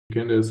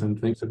Candace, and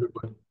thanks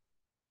everybody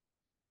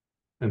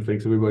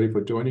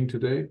for joining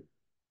today.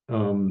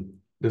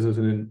 This is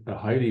a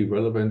highly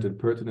relevant and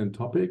pertinent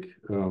topic,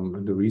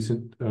 and a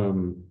recent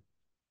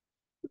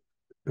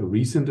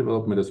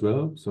development as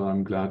well. So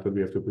I'm glad that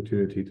we have the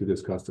opportunity to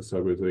discuss the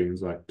Cyber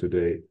Resilience Act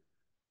today.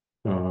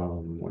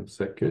 One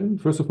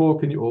second. First of all,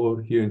 can you all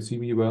hear and see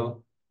me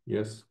well?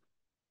 Yes.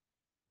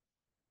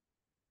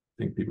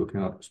 I think people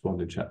cannot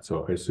respond in chat,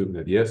 so I assume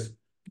that yes.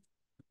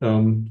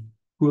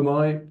 Who am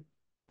I?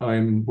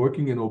 I'm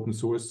working in open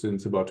source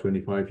since about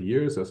 25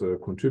 years as a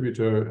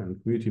contributor and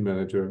community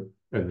manager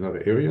and in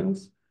other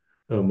areas.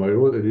 My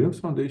role at the Linux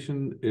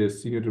Foundation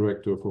is Senior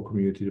Director for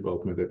Community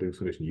Development at Linux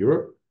Foundation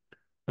Europe.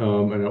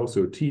 And I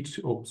also teach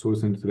open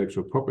source and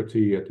intellectual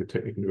property at the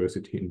Technical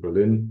University in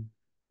Berlin,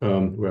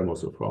 where I'm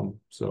also from.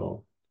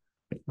 So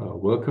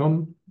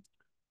welcome.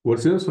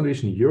 What's Linux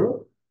Foundation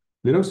Europe?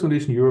 Linux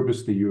Foundation Europe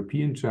is the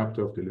European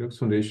chapter of the Linux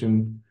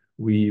Foundation.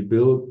 We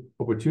build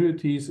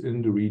opportunities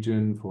in the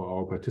region for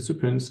our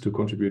participants to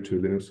contribute to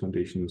Linux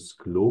Foundation's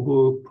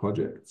global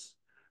projects.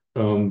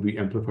 We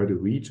amplify the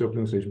reach of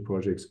Linux Foundation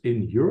projects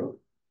in Europe,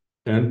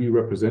 and we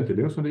represent the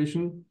Linux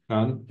Foundation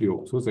and the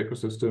open source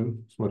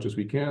ecosystem as much as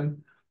we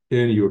can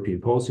in European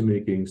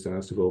policymaking,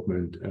 standards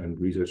development, and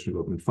research and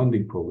development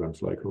funding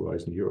programs like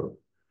Horizon Europe.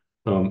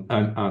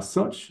 And as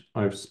such,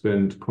 I've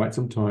spent quite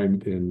some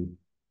time in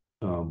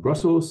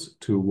Brussels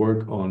to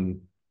work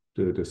on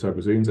the Cyber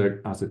Resilience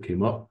Act as it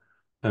came up.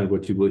 And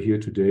what you will hear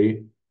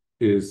today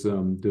is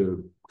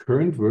the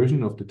current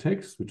version of the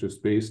text, which is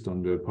based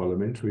on the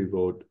parliamentary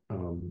vote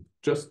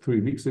just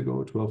 3 weeks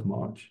ago, 12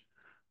 March.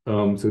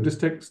 So this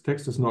text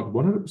is not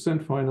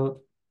 100%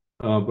 final,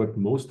 but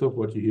most of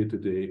what you hear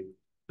today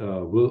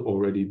will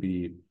already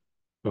be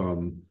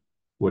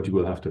what you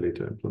will have to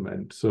later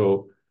implement.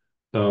 So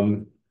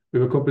we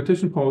have a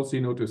competition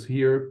policy notice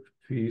here.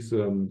 Please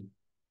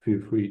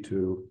feel free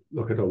to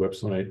look at our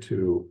website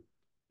to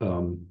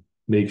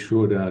make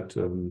sure that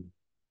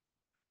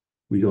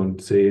we don't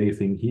say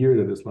anything here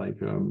that is like,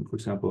 for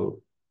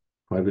example,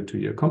 private to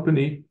your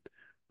company.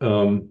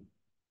 And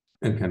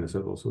Candace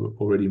has also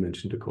already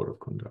mentioned the code of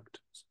conduct.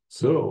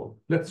 So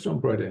let's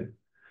jump right in.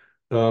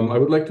 I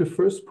would like to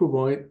first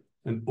provide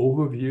an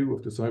overview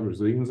of the Cyber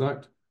Resilience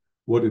Act,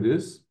 what it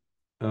is.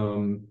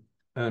 And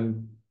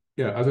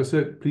yeah, as I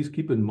said, please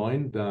keep in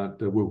mind that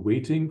we're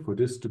waiting for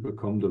this to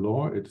become the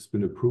law. It's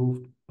been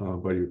approved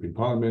by the European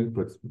Parliament,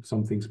 but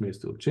some things may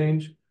still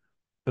change.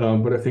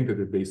 But I think that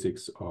the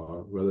basics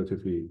are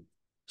relatively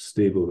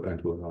stable and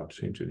will not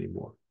change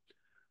anymore.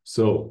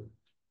 So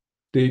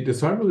the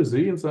Cyber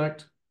Resilience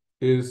Act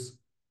is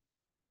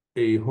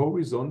a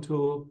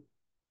horizontal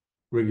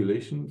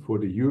regulation for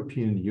the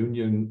European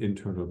Union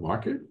internal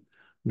market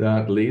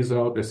that lays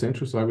out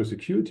essential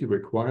cybersecurity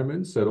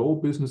requirements that all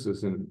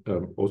businesses and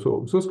also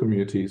open source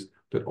communities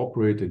that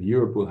operate in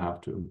Europe will have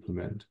to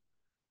implement.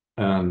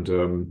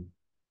 And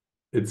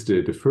it's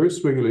the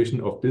first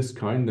regulation of this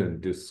kind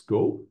and this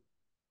scope.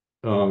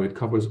 It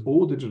covers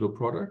all digital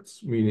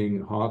products,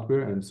 meaning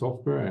hardware and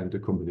software and the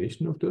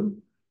combination of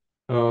them.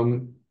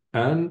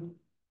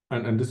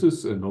 And this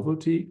is a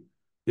novelty.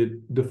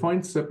 It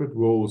defines separate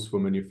roles for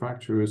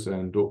manufacturers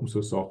and open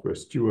source software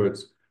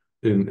stewards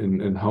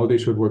in how they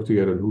should work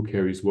together and who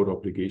carries what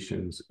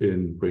obligations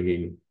in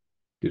bringing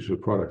digital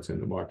products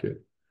in the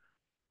market.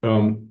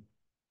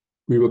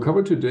 We will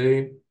cover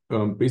today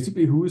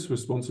basically who is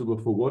responsible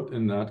for what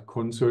in that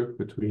concert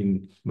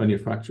between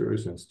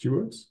manufacturers and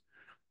stewards,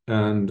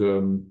 and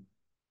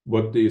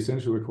what the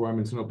essential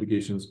requirements and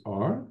obligations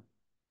are,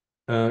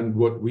 and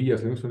what we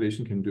as Linux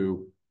Foundation can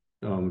do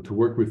to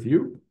work with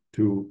you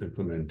to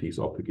implement these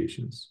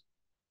obligations.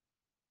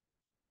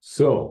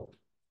 So,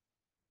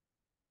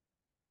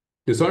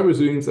 the Cyber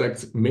Resilience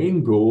Act's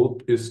main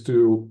goal is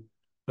to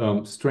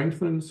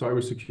strengthen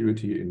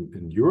cybersecurity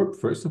in Europe,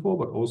 first of all,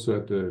 but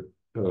also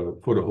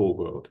for the whole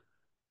world.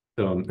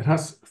 It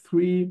has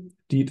 3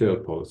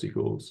 detailed policy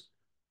goals.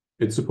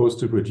 It's supposed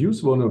to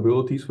reduce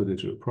vulnerabilities for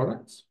digital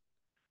products,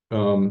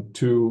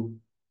 to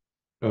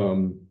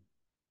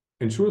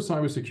ensure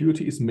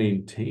cybersecurity is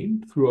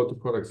maintained throughout the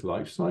product's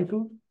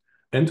lifecycle,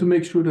 and to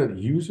make sure that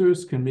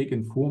users can make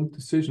informed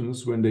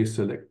decisions when they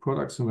select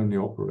products and when they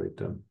operate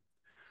them.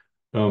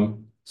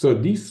 So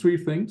these 3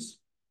 things,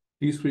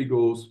 these 3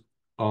 goals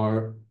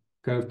are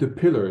kind of the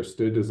pillars,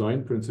 the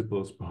design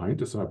principles behind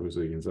the Cyber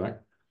Resilience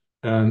Act.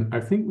 And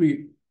I think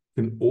we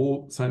can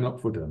all sign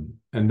up for them.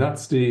 And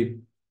that's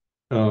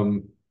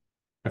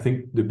I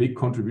think the big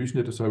contribution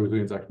that the Cyber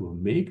Resilience Act will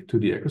make to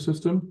the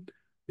ecosystem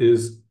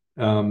is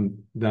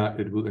that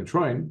it will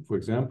enshrine, for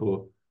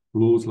example,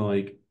 rules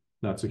like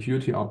that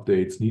security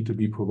updates need to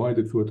be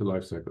provided throughout the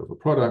lifecycle of a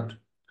product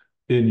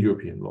in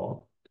European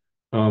law.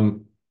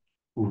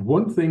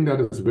 One thing that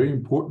is very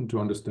important to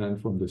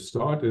understand from the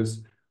start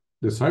is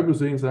the Cyber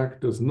Resilience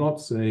Act does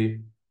not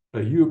say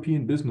a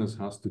European business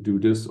has to do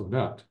this or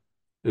that.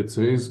 It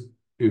says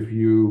if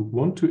you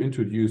want to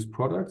introduce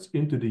products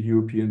into the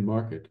European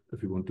market,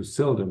 if you want to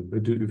sell them,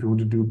 if you want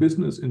to do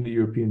business in the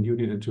European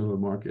Union internal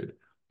market,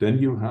 then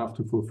you have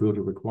to fulfill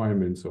the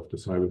requirements of the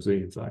Cyber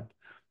Resilience Act.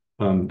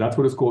 That's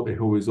what is called a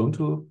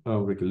horizontal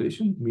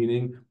regulation,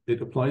 meaning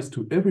it applies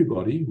to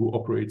everybody who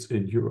operates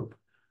in Europe.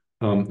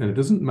 And it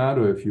doesn't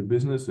matter if your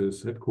business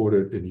is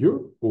headquartered in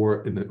Europe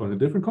or on a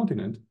different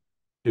continent.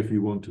 If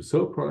you want to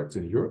sell products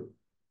in Europe,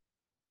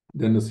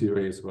 then the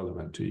CRA is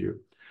relevant to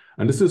you.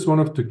 And this is one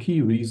of the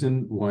key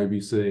reasons why we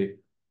say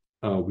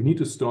we need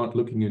to start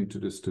looking into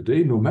this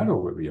today, no matter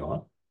where we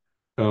are,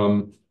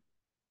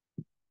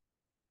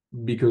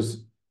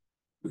 because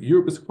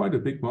Europe is quite a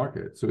big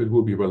market, so it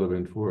will be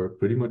relevant for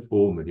pretty much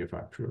all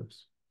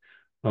manufacturers.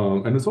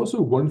 And there's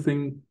also one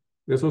thing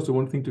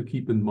to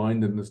keep in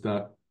mind, and is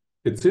that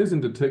it says in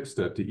the text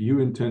that the EU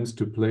intends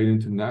to play an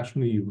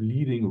internationally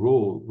leading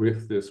role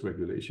with this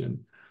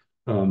regulation.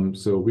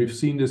 So we've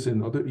seen this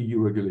in other EU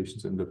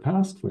regulations in the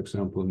past, for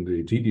example, in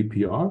the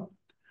GDPR,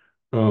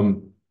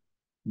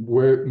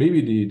 where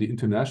maybe the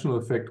international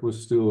effect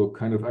was still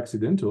kind of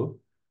accidental,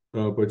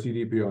 but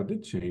GDPR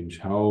did change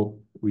how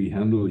we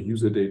handle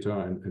user data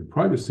and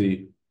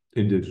privacy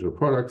in digital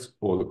products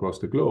all across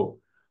the globe.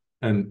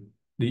 And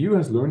the EU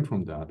has learned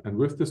from that. And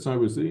with the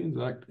Cyber Resilience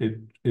Act, it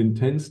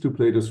intends to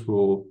play this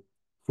role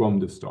from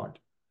the start.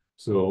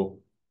 So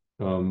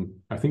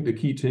I think the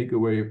key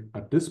takeaway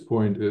at this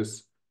point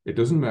is it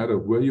doesn't matter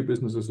where your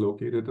business is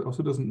located. It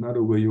also doesn't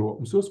matter where your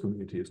open source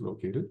community is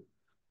located.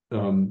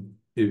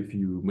 If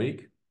you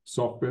make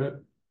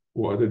software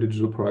or other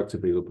digital products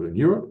available in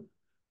Europe,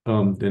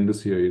 then the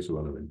CRA is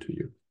relevant to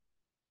you.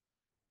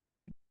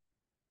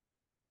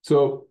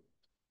 So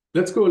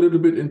let's go a little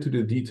bit into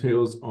the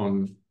details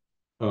on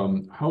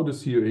how the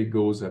CRA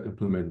goes at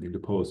implementing the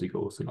policy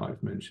goals that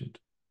I've mentioned.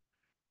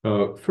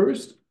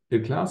 First,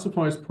 it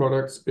classifies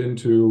products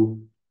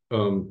into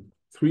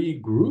 3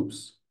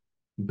 groups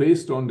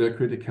based on their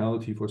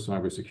criticality for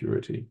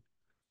cybersecurity.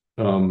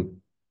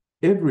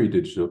 Every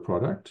digital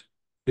product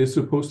is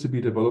supposed to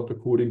be developed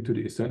according to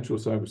the essential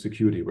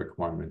cybersecurity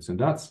requirements. And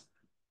that's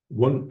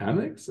one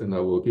annex, and I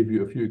will give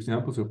you a few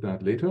examples of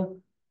that later,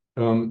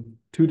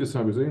 to the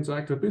Cyber Resilience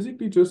Act that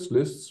basically just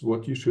lists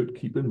what you should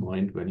keep in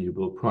mind when you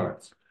build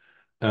products.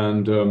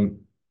 And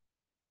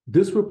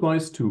this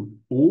applies to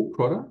all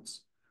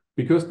products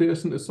because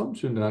there's an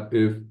assumption that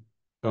if,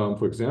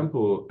 for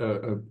example,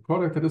 a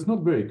product that is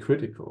not very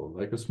critical,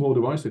 like a small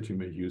device that you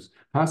may use,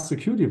 has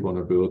security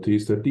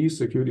vulnerabilities, that these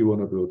security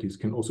vulnerabilities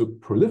can also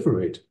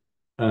proliferate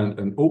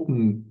and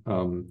open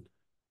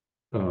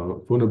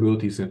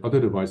vulnerabilities in other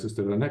devices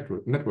that are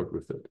networked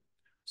with it.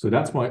 So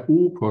that's why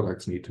all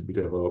products need to be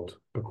developed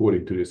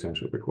according to the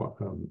essential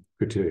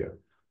criteria.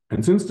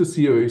 And since the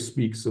CRA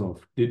speaks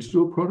of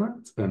digital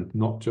products and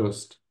not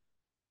just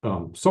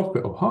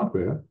software or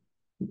hardware,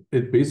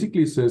 it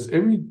basically says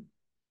every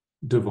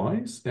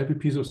device, every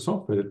piece of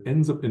software that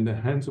ends up in the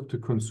hands of the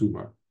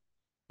consumer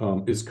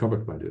is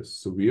covered by this.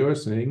 So we are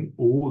saying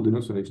all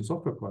Linux Foundation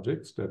software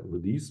projects that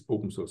release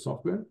open source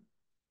software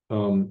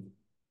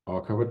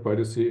are covered by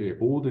the CA,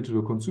 all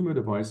digital consumer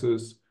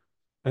devices,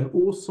 and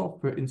all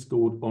software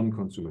installed on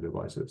consumer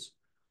devices.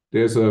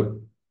 There's a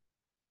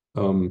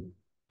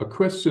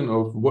question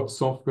of what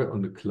software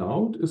on the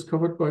cloud is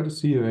covered by the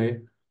CA,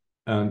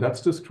 and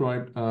that's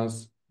described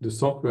as the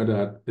software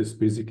that is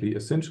basically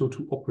essential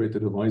to operate the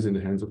device in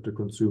the hands of the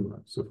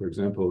consumer. So, for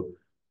example,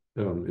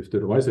 if the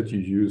device that you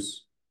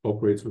use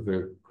operates with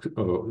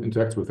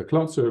interacts with a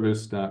cloud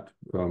service that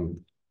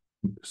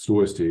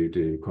stores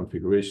the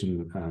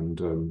configuration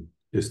and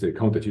is the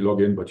account that you log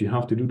in, but you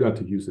have to do that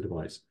to use the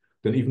device,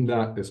 then even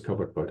that is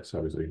covered by the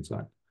Cyber Resilience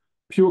Act.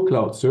 Pure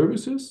cloud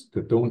services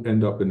that don't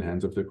end up in the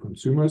hands of the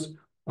consumers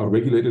are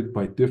regulated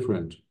by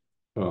different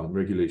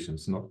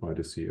regulations, not by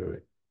the CRA.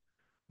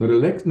 Now,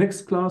 the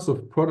next class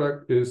of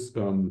product is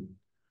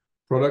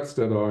products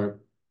that are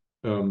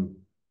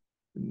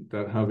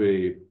that have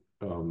a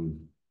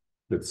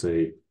let's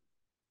say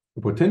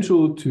a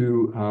potential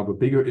to have a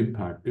bigger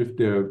impact if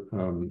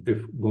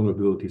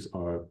vulnerabilities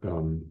are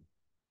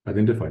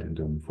identified in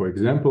them. For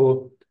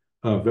example,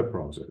 web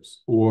browsers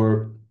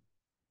or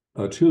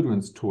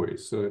children's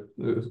toys,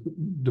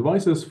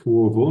 devices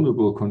for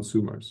vulnerable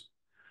consumers.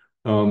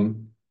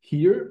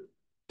 Here,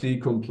 the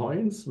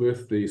compliance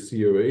with the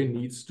CRA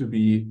needs to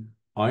be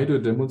either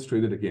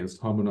demonstrated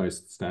against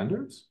harmonized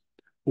standards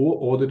or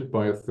audited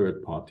by a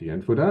third party.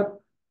 And for that,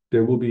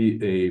 there will be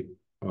a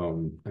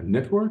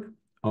network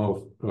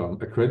of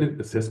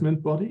accredited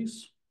assessment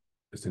bodies,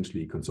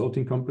 essentially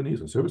consulting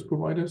companies or service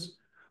providers,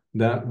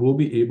 that will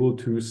be able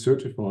to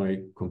certify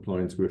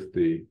compliance with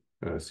the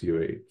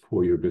CRA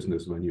for your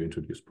business when you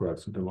introduce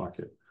products in the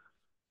market.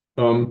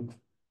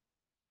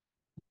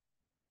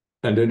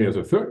 And then there's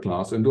a third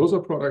class, and those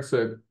are products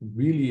that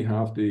really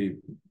have the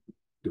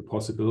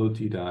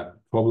possibility that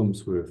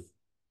problems with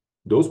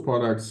those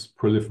products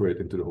proliferate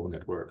into the whole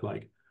network,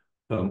 like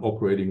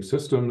operating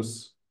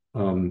systems,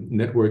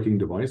 networking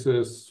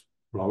devices,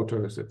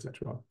 routers,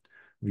 etc.,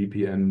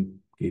 VPN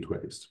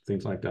gateways,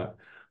 things like that.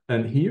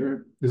 And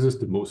here, this is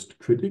the most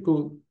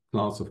critical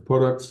class of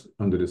products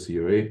under the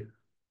CRA.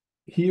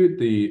 Here,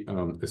 the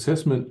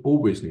assessment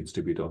always needs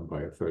to be done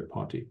by a third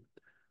party.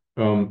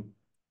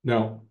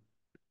 Now,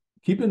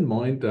 keep in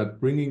mind that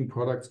bringing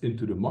products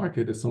into the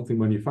market is something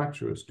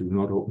manufacturers do,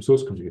 not open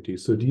source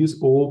communities. So these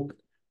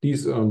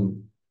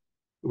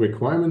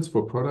requirements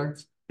for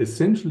products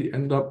essentially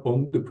end up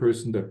on the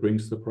person that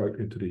brings the product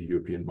into the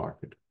European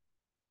market.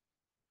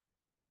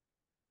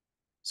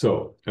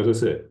 So, as I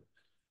said,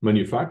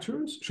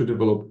 manufacturers should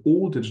develop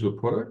all digital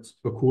products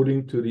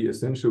according to the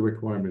essential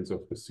requirements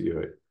of the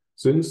CA,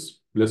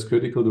 since less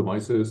critical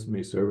devices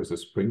may serve as a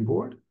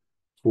springboard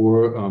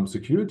for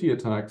security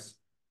attacks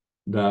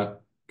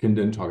that can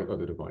then target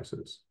other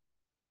devices.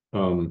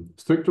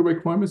 Stricter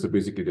requirements, so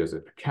basically there's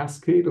a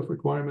cascade of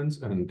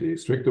requirements, and the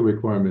stricter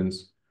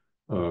requirements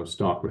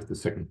start with the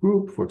second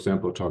group, for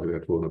example, targeted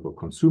at vulnerable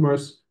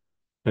consumers.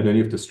 And then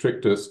you have the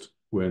strictest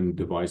when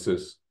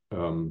devices,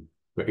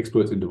 where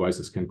exploits in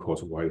devices can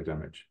cause wider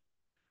damage.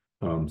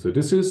 So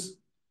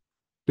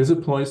this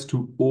applies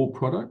to all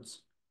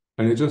products,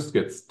 and it just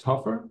gets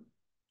tougher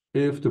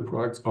if the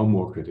products are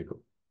more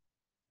critical.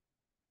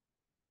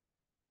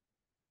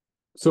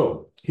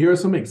 So here are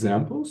some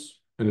examples,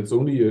 and it's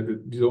only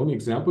these are only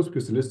examples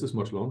because the list is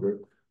much longer,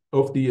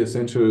 of the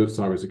essential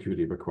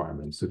cybersecurity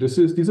requirements. So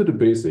these are the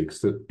basics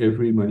that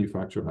every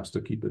manufacturer has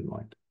to keep in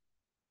mind.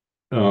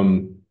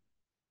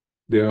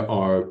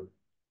 The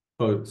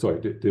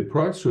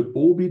products should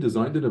all be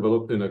designed and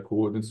developed in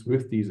accordance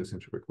with these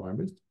essential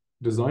requirements.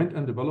 Designed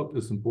and developed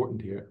is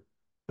important here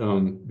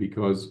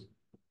because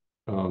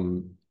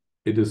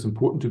it is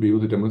important to be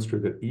able to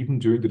demonstrate that even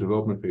during the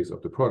development phase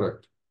of the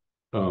product,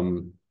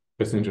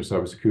 essential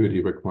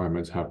cybersecurity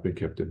requirements have been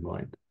kept in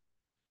mind.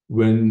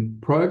 When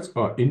products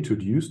are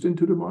introduced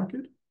into the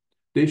market,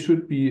 they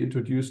should be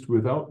introduced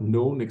without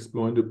known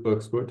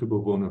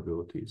exploitable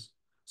vulnerabilities.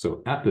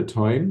 So at the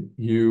time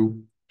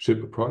you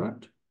ship a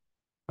product,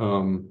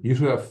 you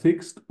should have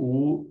fixed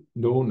all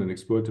known and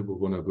exploitable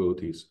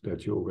vulnerabilities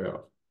that you're aware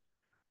of.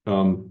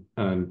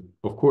 And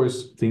of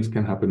course, things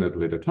can happen at a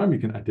later time. You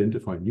can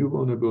identify new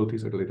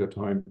vulnerabilities at a later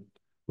time,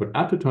 but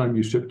at the time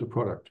you ship the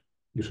product,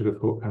 you should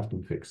have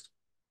them fixed.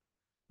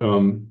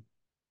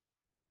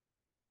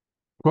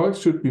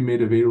 Products should be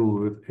made available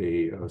with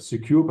a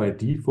secure by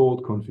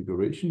default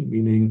configuration,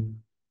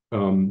 meaning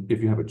if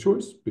you have a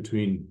choice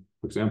between,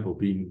 for example,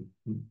 being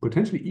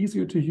potentially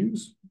easier to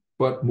use,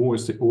 but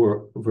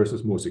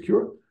versus more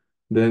secure,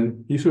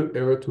 then you should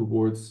err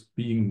towards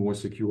being more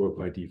secure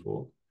by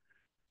default.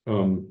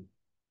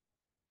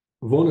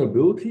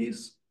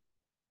 Vulnerabilities,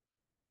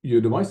 your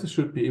devices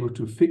should be able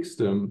to fix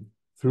them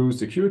through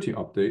security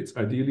updates,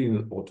 ideally in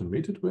an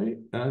automated way,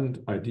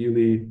 and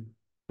ideally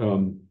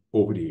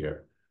over the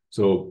air.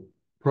 So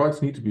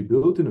products need to be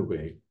built in a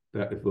way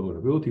that if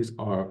vulnerabilities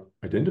are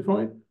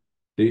identified,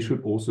 they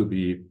should also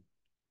be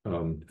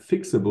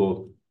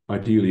fixable,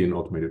 ideally in an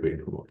automated way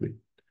and remotely.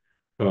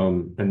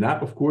 And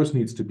that, of course,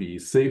 needs to be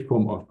safe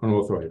from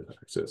unauthorized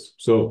access.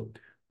 So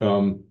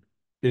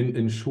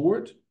in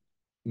short,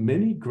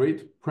 many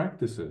great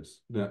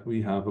practices that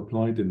we have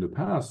applied in the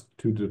past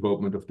to the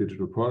development of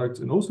digital products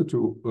and also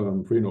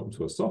to free and open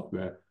source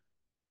software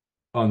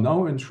are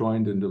now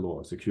enshrined in the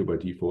law: secure by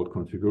default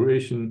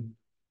configuration,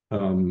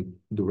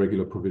 the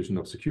regular provision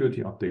of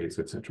security updates,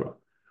 etc.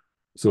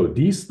 So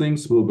these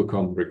things will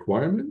become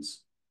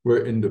requirements,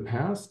 where in the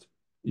past,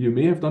 you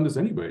may have done this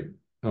anyway,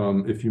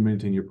 if you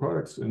maintain your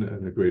products in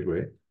a great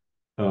way,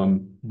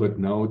 but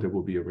now there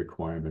will be a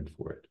requirement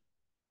for it.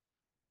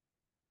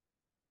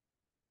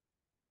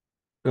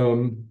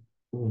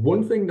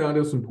 One thing that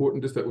is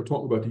important is that we're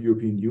talking about the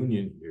European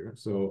Union here.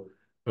 So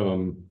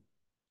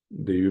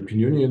the European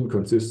Union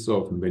consists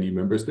of many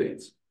member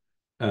states.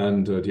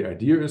 And the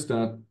idea is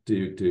that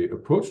the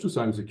approach to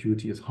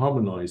cybersecurity is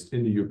harmonized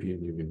in the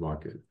European Union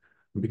market.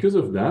 And because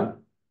of that,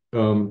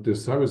 the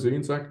Cyber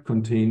Resilience Act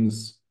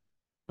contains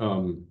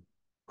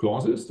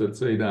clauses that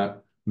say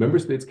that member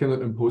states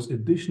cannot impose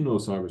additional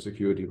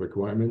cybersecurity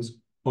requirements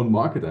on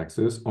market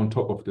access on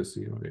top of the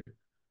CRA.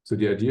 So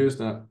the idea is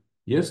that,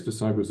 yes, the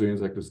Cyber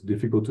Resilience Act is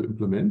difficult to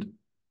implement,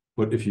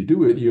 but if you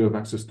do it, you have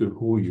access to the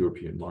whole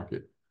European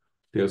market.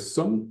 There's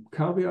some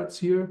caveats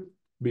here,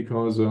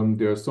 because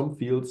there are some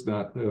fields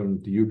that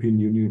the European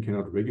Union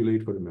cannot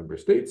regulate for the member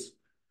states.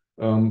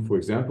 For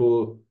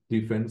example,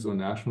 defense or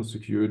national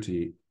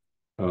security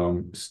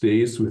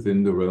stays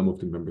within the realm of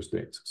the member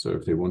states. So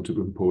if they want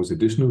to impose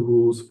additional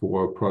rules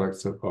for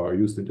products that are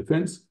used in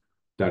defense,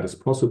 that is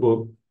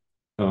possible.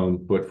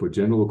 But for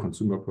general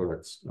consumer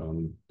products,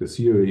 the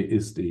CRA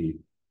is the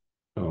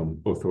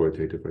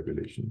authoritative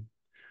regulation.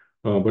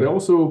 But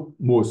also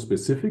more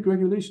specific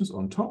regulations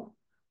on top.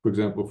 For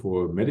example,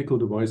 for medical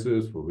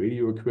devices, for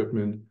radio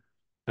equipment.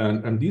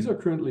 And these are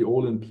currently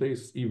all in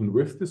place, even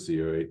with the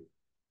CRA.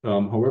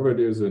 However,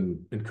 there's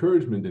an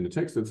encouragement in the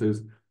text that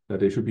says that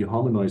they should be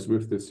harmonized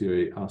with the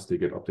CRA as they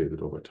get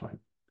updated over time.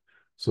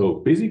 So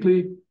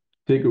basically,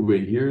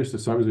 takeaway here is the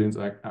Cyber Resilience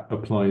Act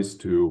applies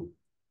to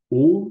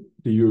all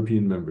the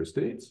European member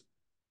states,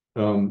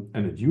 and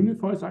it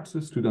unifies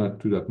access to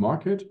that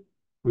market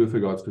with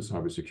regards to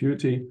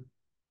cybersecurity,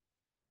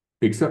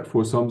 except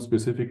for some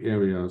specific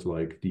areas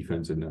like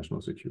defense and national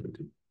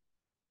security.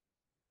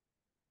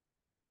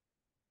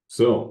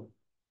 So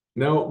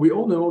Now, we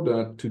all know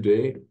that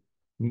today,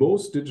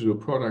 most digital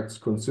products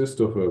consist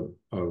of a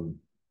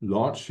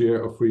large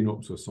share of free and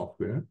open source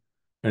software,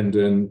 and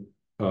then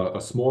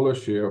a smaller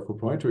share of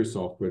proprietary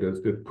software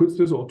that puts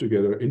this all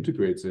together,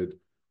 integrates it,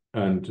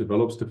 and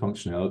develops the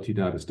functionality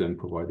that is then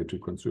provided to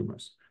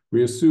consumers.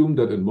 We assume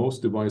that in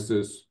most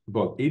devices,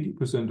 about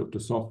 80% of the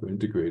software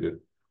integrated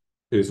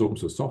is open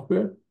source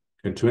software,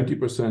 and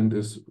 20%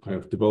 is kind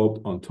of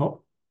developed on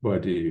top by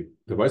the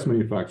device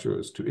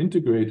manufacturers to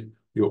integrate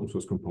the open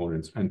source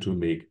components and to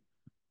make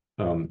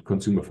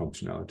consumer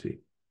functionality.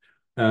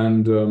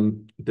 And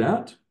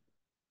that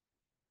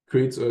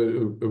creates a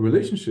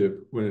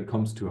relationship when it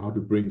comes to how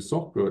to bring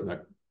software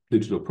like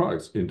digital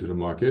products into the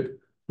market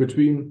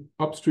between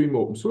upstream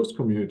open source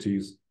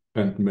communities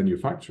and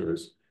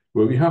manufacturers,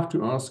 where we have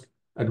to ask,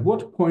 at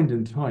what point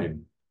in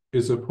time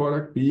is a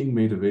product being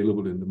made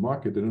available in the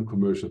market in a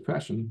commercial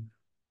fashion,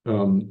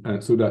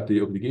 and so that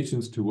the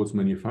obligations towards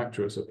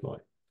manufacturers apply.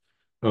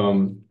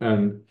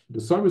 And the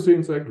Cyber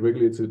Resilience Act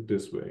regulates it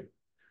this way.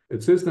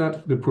 It says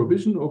that the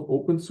provision of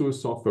open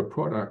source software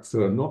products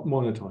that are not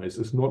monetized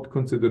is not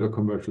considered a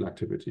commercial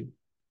activity.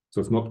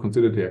 So it's not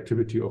considered the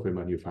activity of a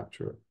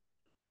manufacturer.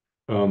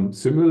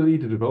 Similarly,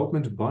 the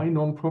development by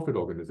non-profit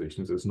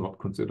organizations is not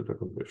considered a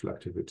commercial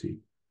activity.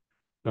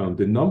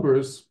 The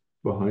numbers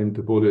behind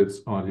the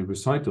bullets are the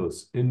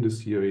recitals in the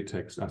CRA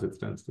text as it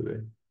stands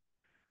today.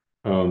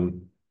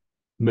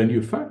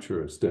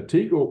 Manufacturers that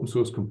take open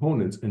source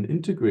components and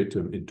integrate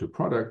them into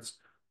products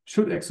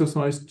should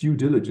exercise due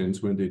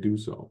diligence when they do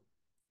so.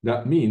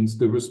 That means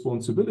the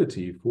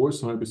responsibility for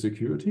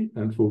cybersecurity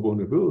and for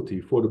vulnerability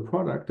for the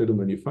product that a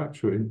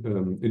manufacturer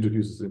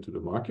introduces into the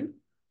market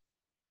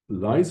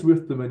lies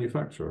with the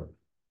manufacturer.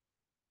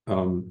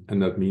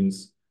 And that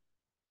means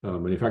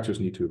manufacturers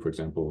need to, for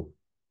example,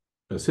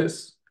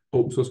 assess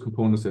open source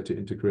components that they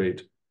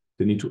integrate.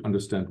 They need to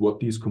understand what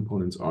these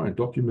components are and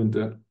document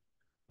that,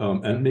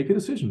 and make a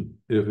decision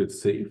if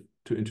it's safe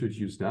to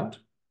introduce that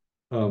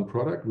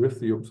product with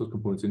the open source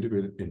components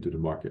integrated into the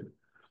market.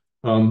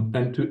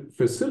 And to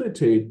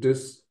facilitate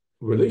this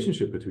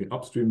relationship between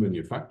upstream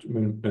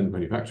and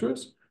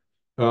manufacturers,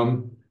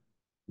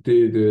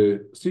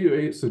 the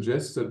COA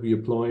suggests that we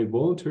apply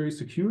voluntary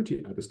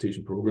security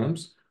attestation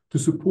programs to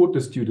support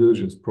this due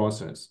diligence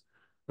process.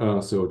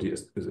 So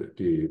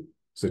the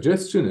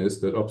suggestion is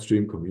that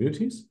upstream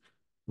communities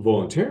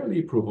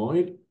voluntarily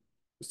provide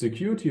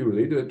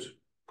security-related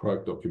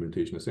product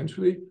documentation,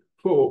 essentially,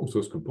 for open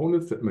source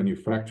components that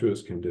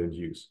manufacturers can then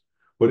use.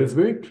 But it's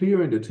very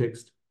clear in the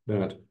text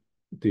that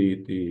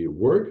the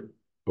work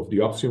of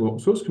the upstream open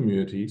source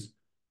communities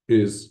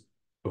is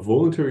a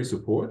voluntary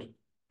support,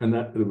 and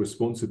that the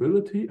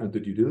responsibility and the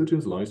due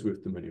diligence lies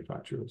with the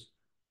manufacturers.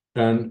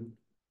 And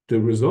the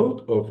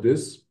result of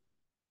this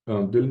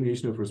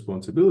delineation of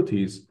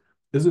responsibilities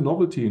is a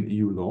novelty in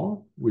EU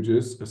law, which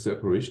is a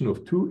separation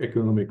of two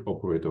economic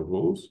operator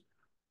roles,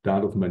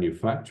 that of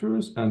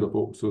manufacturers and of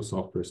open source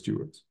software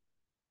stewards.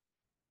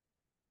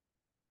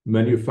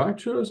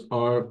 Manufacturers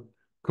are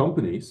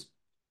companies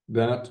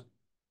that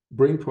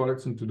bring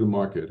products into the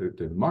market.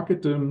 They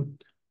market them,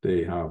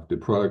 they have the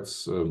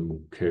products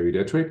carry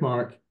their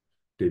trademark,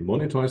 they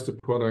monetize the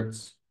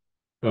products.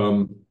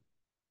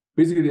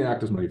 Basically, they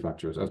act as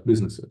manufacturers, as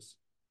businesses.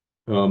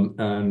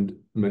 And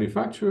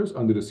manufacturers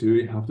under the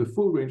CRA have the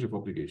full range of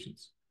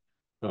obligations.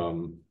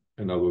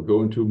 And I will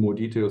go into more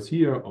details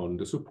here on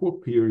the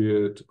support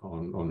period,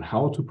 on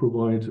how to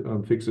provide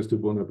fixes to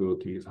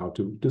vulnerabilities, how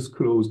to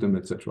disclose them,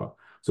 etc.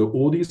 So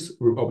all these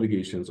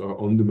obligations are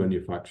on the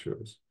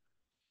manufacturers.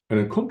 And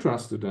in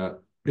contrast to that,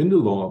 in the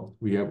law,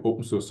 we have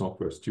open source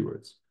software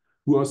stewards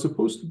who are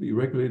supposed to be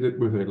regulated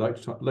with a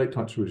light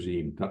touch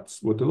regime.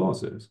 That's what the law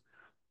says.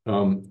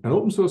 An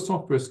open source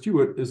software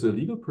steward is a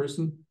legal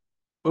person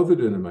other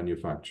than a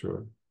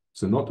manufacturer,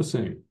 so not the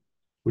same,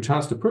 which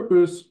has the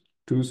purpose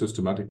to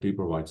systematically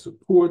provide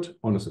support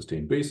on a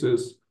sustained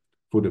basis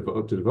for the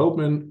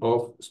development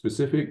of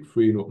specific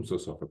free and open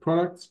source software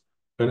products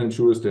and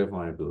ensures their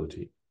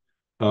viability.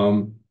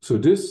 So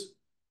this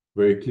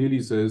very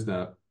clearly says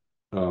that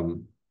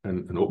an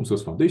open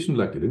source foundation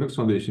like the Linux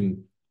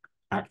Foundation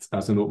acts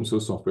as an open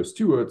source software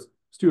steward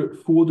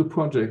for the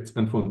projects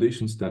and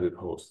foundations that it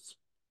hosts.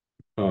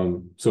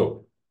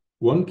 So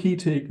one key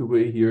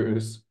takeaway here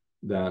is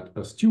that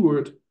a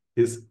steward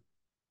is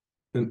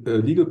a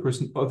legal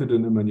person other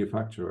than a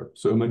manufacturer.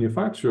 So a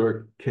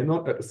manufacturer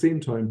cannot at the same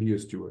time be a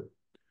steward.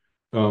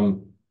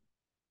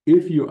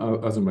 If you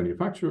are, as a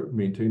manufacturer,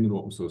 maintain an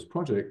open source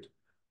project,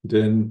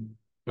 then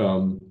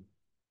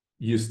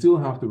you still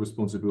have the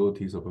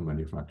responsibilities of a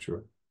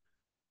manufacturer.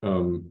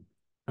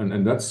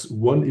 And that's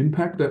one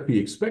impact that we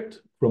expect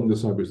from the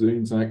Cyber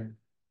Resilience Act,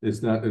 is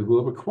that it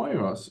will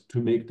require us to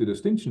make the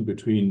distinction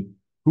between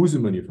who's a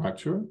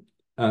manufacturer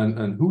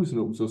and who's an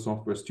open source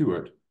software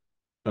steward.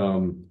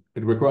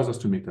 It requires us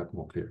to make that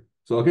more clear.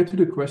 So I'll get to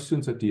the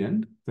questions at the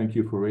end. Thank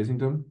you for raising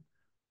them.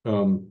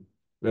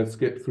 Let's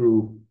get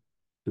through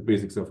the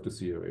basics of the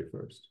CRA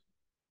first.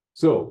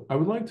 So I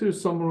would like to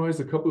summarize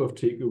a couple of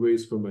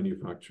takeaways for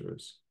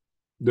manufacturers.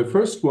 The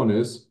first one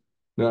is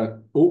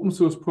that open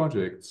source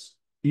projects,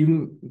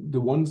 even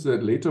the ones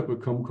that later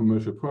become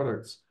commercial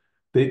products,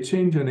 they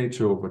change their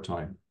nature over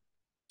time.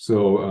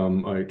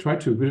 So I try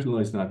to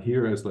visualize that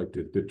here as like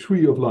the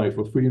tree of life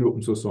of free and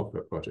open source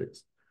software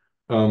projects.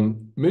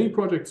 Many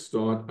projects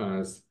start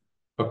as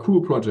a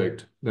cool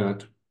project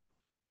that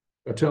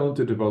a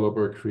talented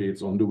developer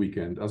creates on the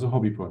weekend as a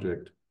hobby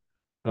project.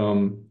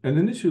 And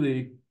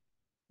initially,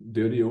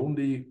 they're the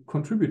only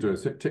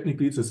contributors.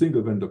 Technically, it's a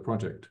single vendor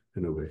project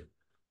in a way.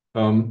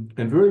 And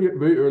very,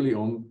 very early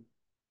on,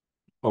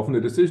 often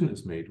a decision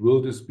is made.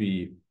 Will this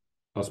be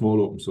a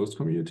small open source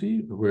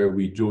community where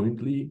we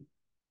jointly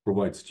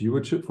provide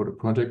stewardship for the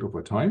project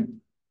over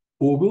time?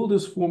 Or will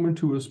this form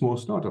into a small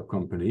startup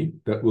company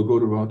that will go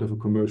the route of a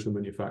commercial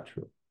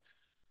manufacturer?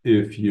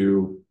 If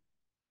you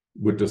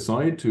would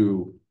decide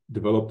to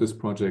develop this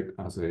project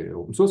as an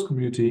open source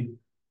community,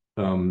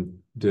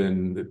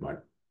 then it might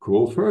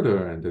grow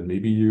further, and then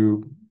maybe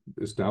you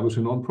establish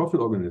a non-profit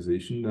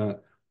organization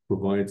that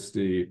provides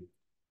the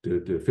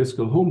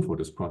fiscal home for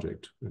this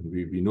project. And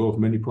we know of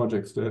many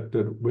projects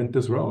that went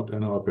this route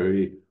and are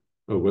very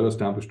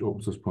well-established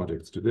open source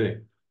projects today.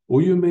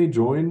 Or you may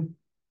join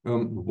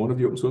one of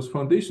the open source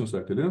foundations,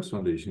 like the Linux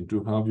Foundation,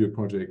 to have your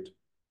project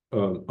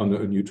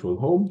under a neutral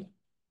home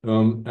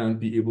and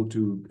be able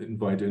to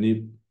invite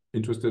any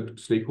interested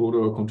stakeholder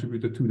or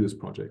contributor to this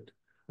project.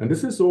 And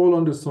this is all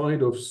on the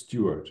side of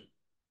steward.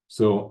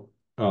 So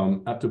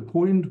at the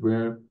point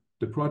where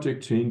the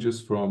project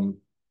changes from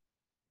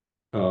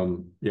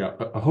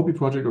a hobby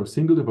project or a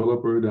single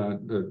developer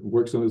that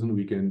works on this on the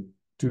weekend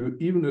to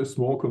even a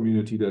small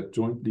community that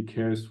jointly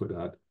cares for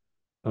that,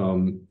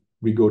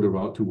 we go the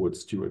route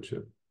towards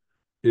stewardship.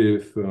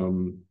 If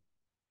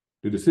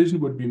the decision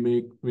would be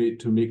made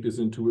to make this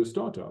into a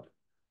startup,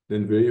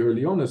 then very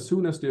early on, as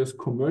soon as there's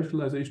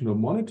commercialization or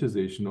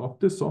monetization of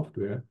the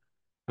software,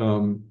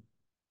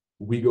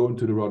 we go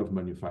into the route of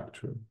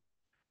manufacturing.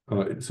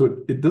 So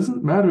it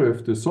doesn't matter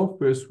if the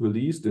software is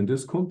released in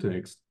this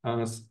context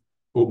as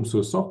open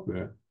source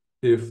software,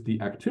 if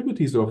the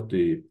activities of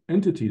the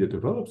entity that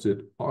develops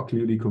it are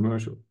clearly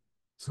commercial.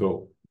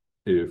 So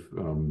if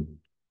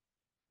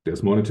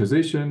there's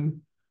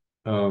monetization,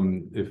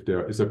 if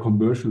there is a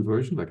commercial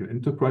version, like an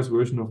enterprise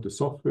version of the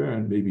software,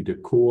 and maybe the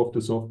core of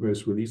the software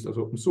is released as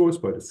open source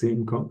by the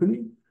same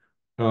company,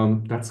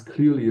 that's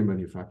clearly a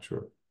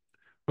manufacturer.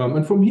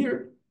 And from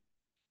here,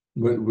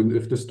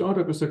 if the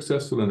startup is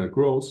successful and it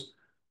grows,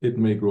 it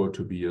may grow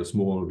to be a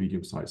small or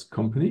medium-sized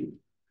company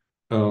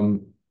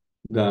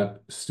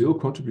that still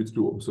contributes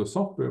to open source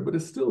software, but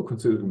is still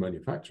considered a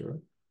manufacturer,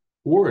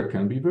 or it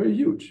can be very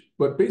huge.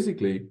 But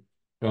basically,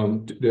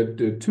 there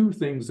are two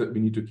things that we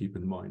need to keep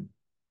in mind.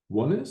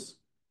 One is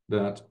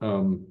that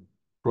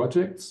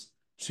projects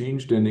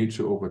change their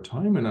nature over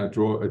time, and I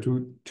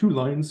drew two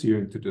lines here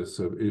into this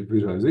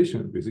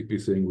visualization, basically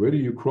saying, where do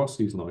you cross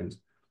these lines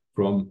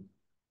from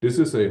this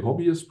is a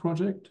hobbyist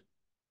project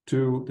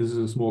to this is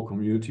a small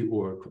community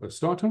or a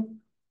startup?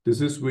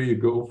 This is where you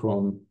go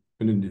from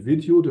an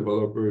individual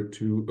developer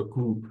to a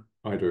group,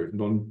 either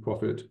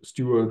non-profit,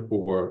 steward,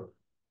 or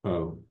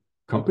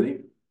company.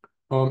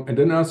 And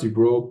then as you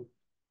grow,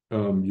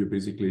 you're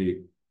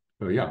basically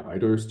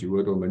either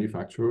steward or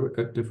manufacturer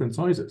at different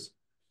sizes.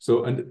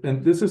 So,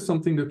 and this is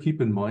something to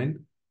keep in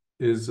mind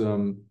is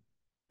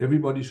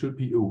everybody should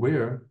be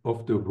aware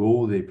of the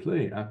role they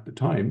play at the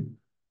time.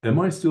 Am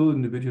I still an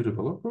individual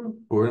developer,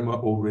 or am I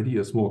already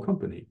a small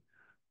company?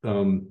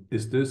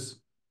 Is this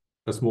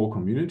a small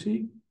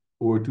community,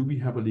 or do we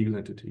have a legal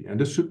entity? And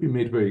this should be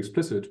made very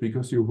explicit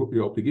because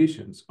your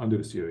obligations under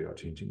the CRA are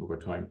changing over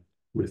time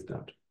with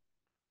that.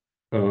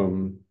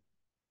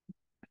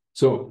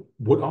 So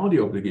what are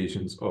the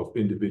obligations of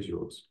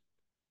individuals?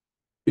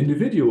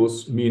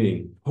 Individuals,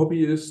 meaning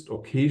hobbyists,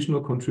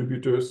 occasional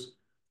contributors,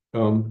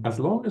 as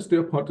long as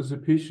their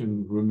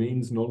participation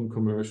remains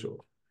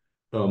non-commercial,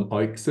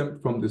 are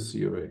exempt from the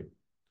CRA.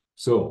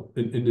 So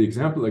in the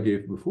example I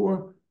gave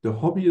before, the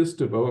hobbyist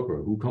developer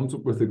who comes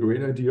up with a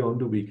great idea on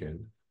the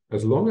weekend,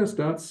 as long as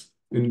that's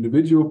an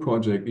individual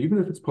project, even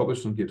if it's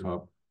published on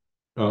GitHub,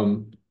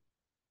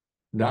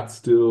 that's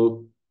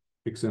still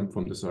exempt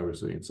from the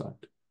Cybersecurity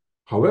Act.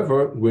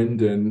 However, when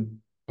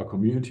then a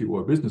community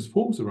or a business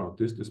forms around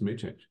this, this may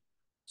change.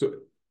 So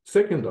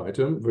second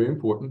item, very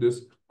important,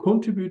 is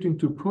contributing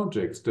to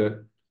projects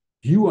that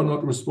you are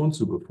not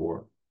responsible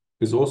for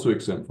is also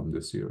exempt from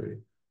this CRA.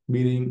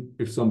 Meaning,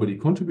 if somebody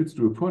contributes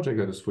to a project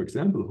that is, for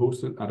example,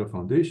 hosted at a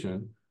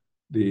foundation,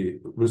 the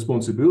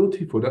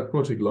responsibility for that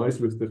project lies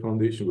with the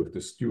foundation, with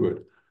the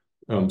steward.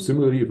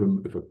 Similarly,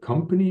 if a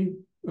company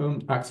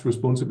acts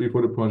responsibly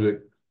for the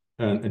project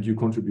and you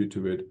contribute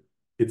to it,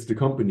 it's the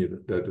company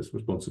that is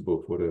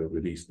responsible for the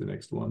release, the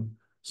next one.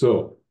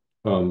 So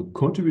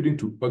contributing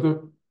to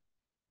other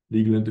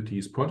legal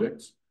entities'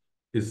 projects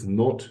is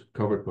not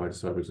covered by the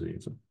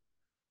Cybersecurity.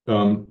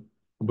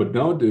 But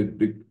now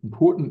the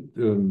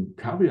important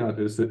caveat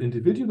is that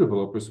individual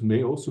developers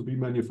may also be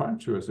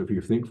manufacturers. If you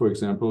think, for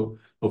example,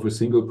 of a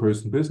single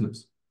person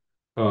business,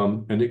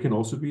 and they can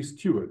also be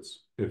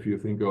stewards if you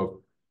think of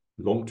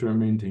long-term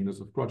maintainers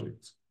of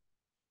projects.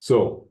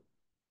 So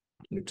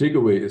The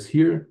takeaway is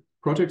here,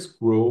 projects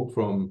grow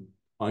from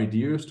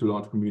ideas to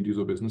large communities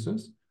or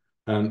businesses.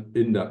 And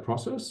in that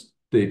process,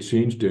 they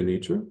change their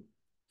nature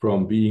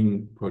from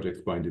being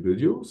projects by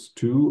individuals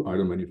to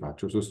either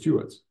manufacturers or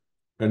stewards.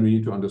 And we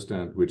need to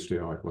understand which they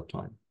are at what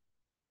time.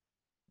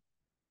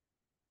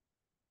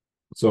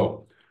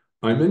 So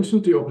I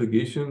mentioned the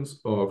obligations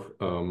of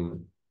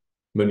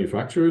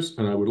manufacturers,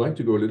 and I would like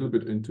to go a little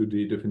bit into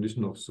the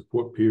definition of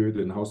support period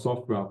and how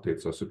software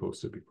updates are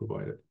supposed to be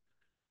provided.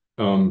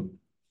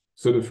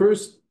 So the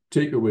first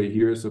takeaway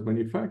here is that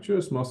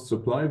manufacturers must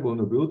supply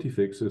vulnerability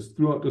fixes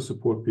throughout the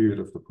support period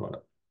of the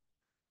product.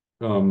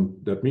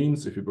 That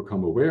means if you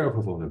become aware of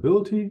a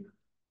vulnerability,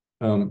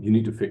 you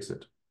need to fix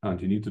it,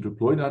 and you need to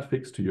deploy that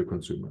fix to your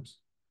consumers.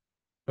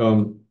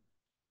 And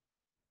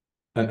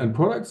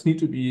products need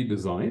to be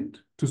designed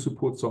to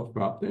support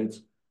software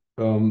updates,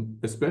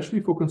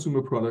 especially for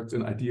consumer products,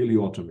 and ideally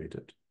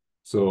automated.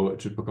 So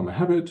it should become a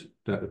habit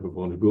that if a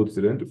vulnerability is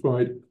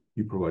identified,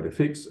 you provide a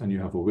fix, and you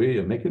have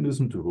a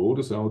mechanism to roll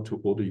this out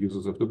to all the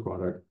users of the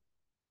product,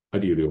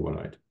 ideally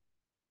overnight.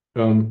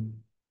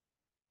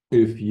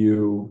 If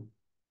you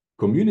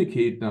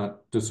communicate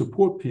that the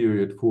support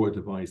period for a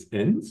device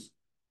ends,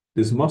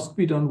 this must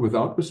be done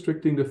without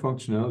restricting the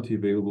functionality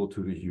available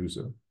to the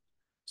user.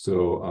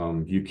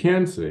 So you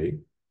can say,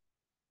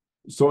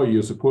 sorry,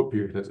 your support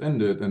period has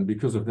ended, and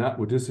because of that,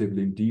 we're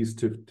disabling these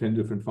 10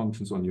 different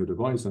functions on your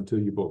device until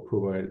you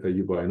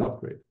buy an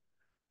upgrade.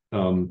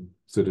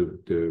 So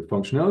the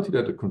functionality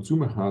that the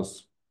consumer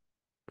has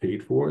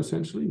paid for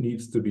essentially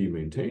needs to be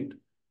maintained,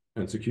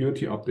 and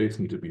security updates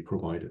need to be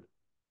provided.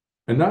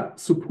 And that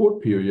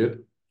support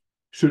period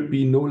should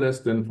be no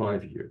less than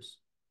 5 years.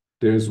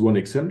 There's one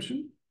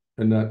exemption,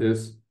 and that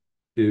is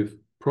if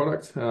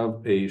products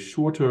have a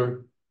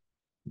shorter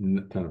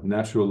kind of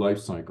natural life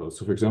cycle.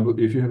 So for example,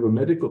 if you have a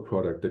medical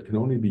product that can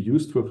only be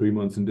used for 3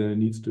 months and then it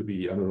needs to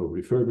be, I don't know,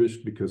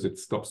 refurbished because it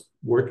stops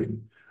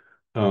working,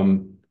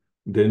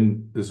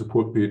 then the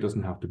support period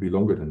doesn't have to be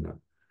longer than that.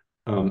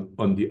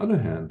 On the other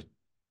hand,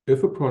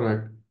 if a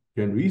product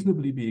can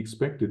reasonably be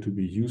expected to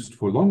be used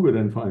for longer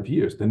than 5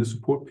 years, then the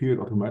support period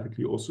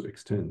automatically also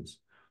extends.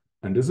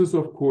 And this is,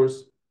 of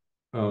course,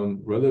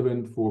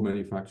 relevant for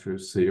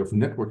manufacturers, say, of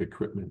network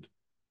equipment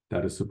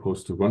that is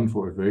supposed to run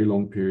for a very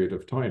long period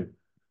of time,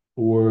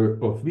 or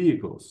of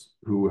vehicles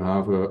who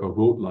have a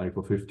road life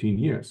of 15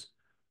 years.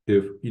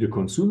 If either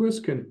consumers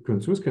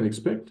can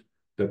expect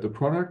that the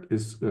product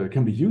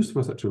can be used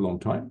for such a long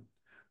time,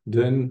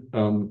 then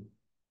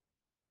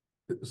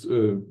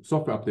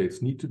software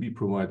updates need to be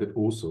provided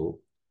also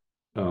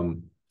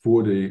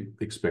for the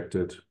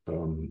expected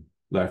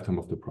lifetime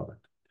of the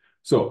product.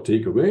 So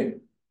takeaway,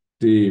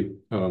 the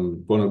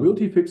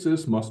vulnerability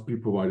fixes must be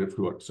provided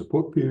throughout the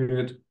support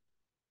period.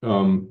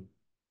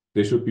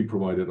 They should be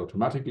provided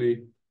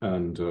automatically,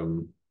 and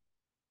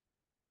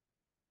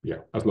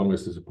as long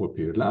as the support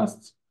period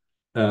lasts.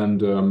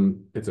 And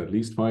it's at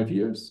least 5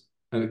 years,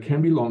 and it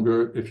can be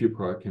longer if your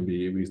product can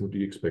be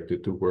reasonably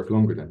expected to work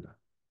longer than that.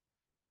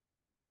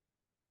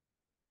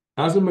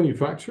 As a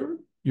manufacturer,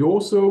 you're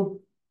also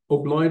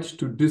obliged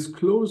to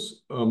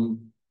disclose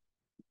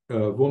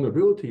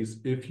vulnerabilities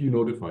if you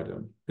notify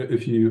them,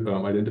 if you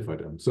identify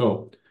them.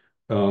 So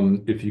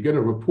if you get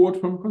a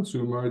report from a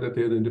consumer that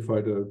they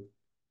identified a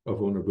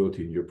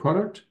vulnerability in your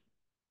product,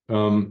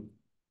 and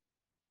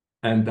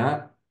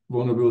that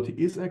vulnerability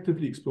is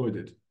actively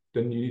exploited,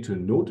 then you need to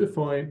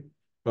notify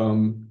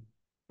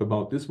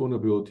about this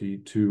vulnerability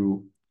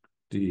to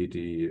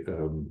the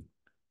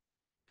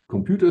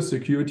Computer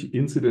Security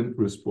Incident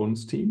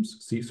Response Teams,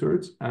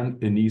 CSIRTs, and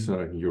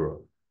ENISA in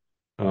Europe.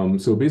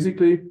 So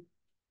basically,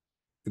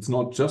 it's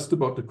not just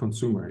about the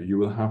consumer. You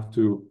will have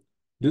to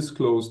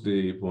disclose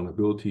the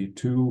vulnerability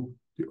to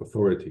the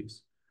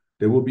authorities.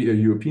 There will be a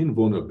European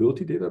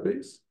vulnerability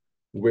database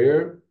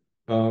where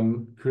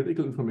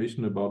critical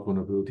information about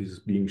vulnerabilities is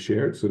being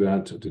shared so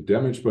that the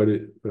damage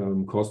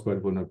caused by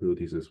the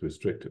vulnerabilities is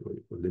restricted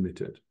or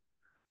limited.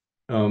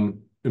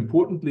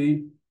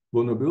 Importantly,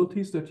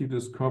 vulnerabilities that you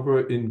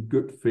discover in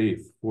good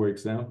faith, for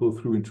example,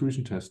 through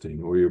intrusion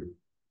testing, or you're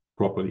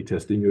properly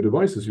testing your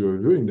devices, you're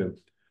reviewing them,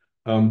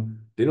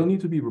 they don't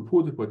need to be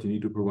reported, but you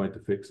need to provide the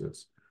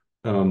fixes.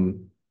 There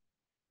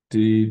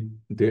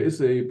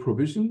is a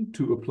provision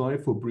to apply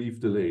for brief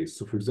delays.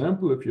 So for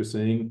example, if you're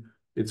saying,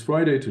 it's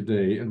Friday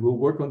today, and we'll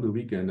work on the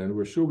weekend, and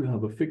we're sure we'll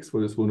have a fix for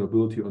this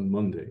vulnerability on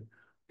Monday,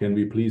 can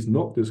we please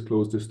not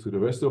disclose this to the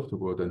rest of the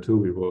world until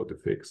we roll out the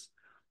fix?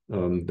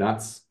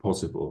 That's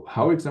possible.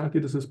 How exactly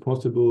this is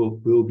possible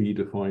will be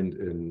defined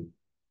in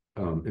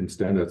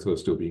standards that are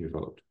still being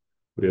developed.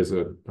 But there's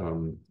a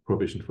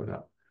provision for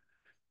that.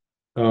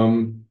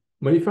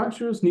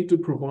 Manufacturers need to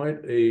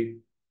provide a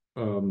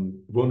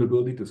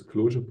vulnerability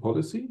disclosure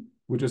policy,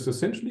 which is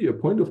essentially a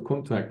point of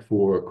contact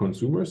for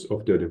consumers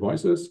of their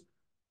devices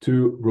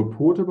to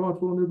report about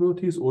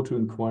vulnerabilities or to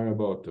inquire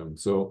about them.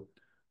 So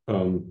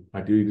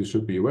ideally, there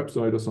should be a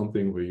website or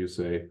something where you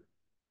say,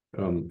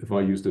 if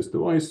I use this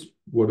device,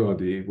 what are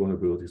the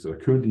vulnerabilities that are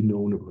currently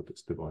known about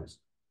this device?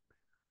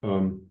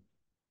 An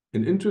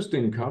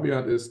interesting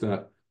caveat is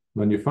that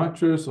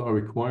manufacturers are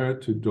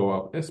required to draw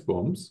up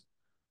SBOMs,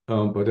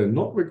 but they're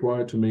not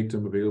required to make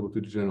them available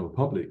to the general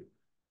public.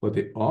 But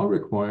they are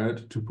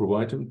required to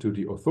provide them to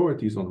the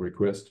authorities on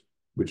request,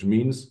 which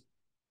means,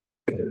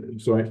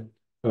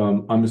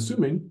 I'm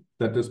assuming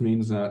that this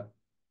means that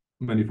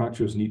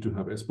manufacturers need to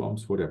have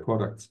SBOMs for their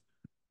products,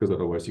 because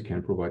otherwise you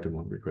can't provide them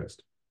on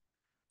request.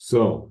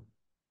 So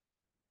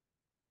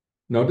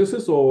now this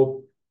is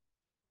all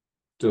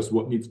just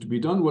what needs to be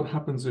done. What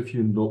happens if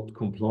you're not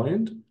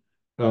compliant?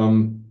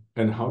 And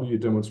how do you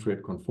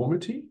demonstrate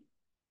conformity?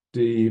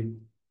 The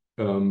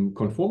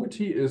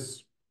conformity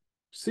is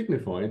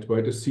signified by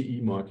the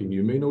CE marking.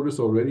 You may notice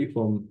already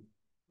from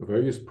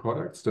various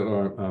products that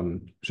are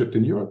shipped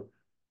in Europe.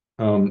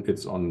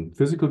 It's on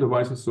physical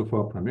devices so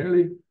far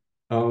primarily.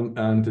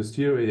 And the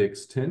CRA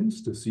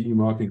extends the CE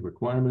marking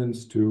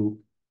requirements to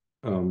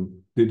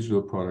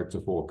digital products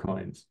of all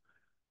kinds.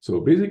 So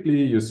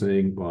basically, you're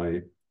saying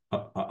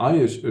I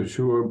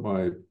assure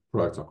my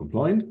products are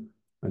compliant,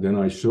 and then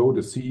I show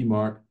the CE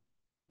mark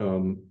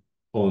on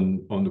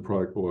the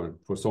product or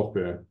for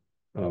software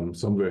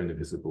somewhere in a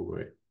visible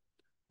way.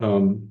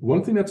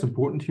 One thing that's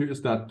important here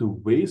is that the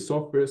way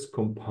software is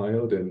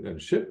compiled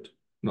and shipped,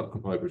 not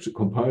compiled, but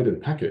compiled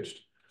and packaged,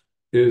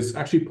 is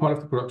actually part of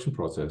the production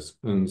process.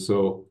 And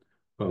so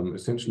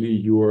essentially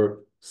your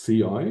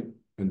CI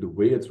and the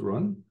way it's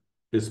run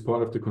is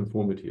part of the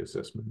conformity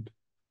assessment.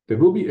 There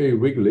will be a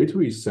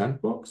regulatory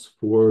sandbox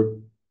for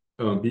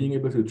being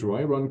able to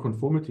dry run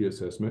conformity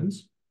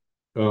assessments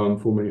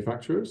for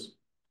manufacturers,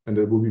 and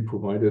that will be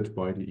provided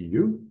by the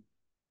EU.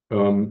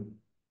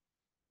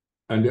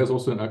 And there's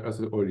also,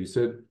 as I already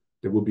said,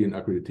 there will be an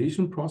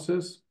accreditation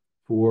process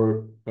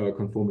for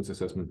conformance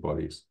assessment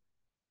bodies.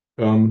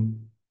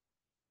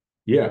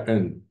 Yeah,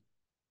 and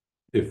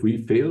if we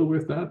fail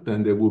with that,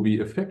 then there will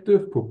be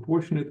effective,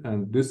 proportionate,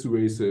 and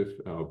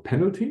dissuasive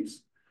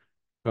penalties.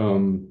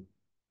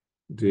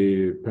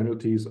 The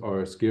penalties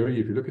are scary.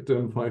 If you look at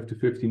them, 5 to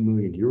 15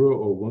 million euro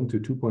or 1 to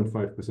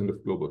 2.5%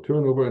 of global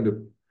turnover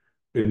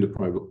in the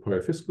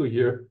prior fiscal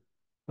year.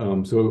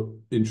 So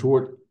in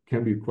short,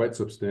 can be quite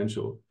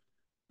substantial.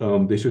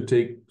 They should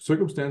take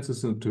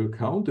circumstances into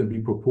account and be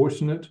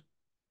proportionate.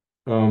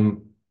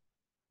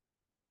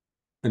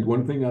 And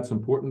one thing that's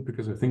important,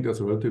 because I think that's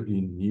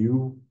relatively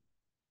new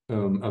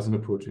as an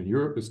approach in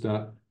Europe, is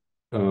that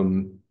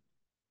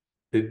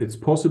it's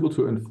possible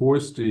to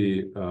enforce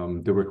the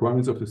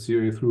requirements of the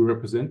CRA through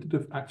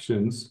representative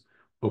actions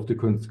of the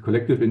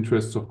collective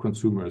interests of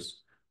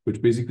consumers,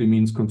 which basically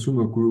means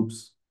consumer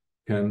groups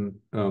can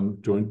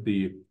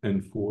jointly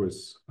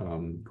enforce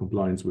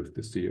compliance with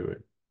the CRA.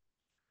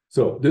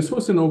 So this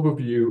was an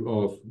overview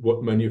of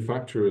what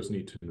manufacturers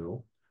need to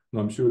know. And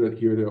I'm sure that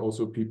here there are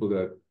also people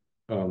that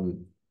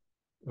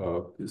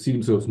see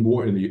themselves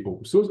more in the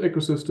open source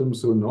ecosystem.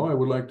 So now I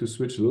would like to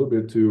switch a little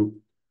bit to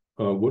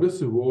what is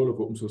the role of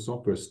open source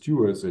software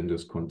stewards in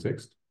this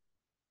context?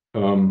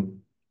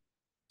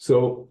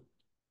 So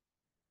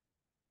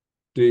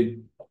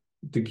the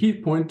key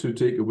point to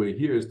take away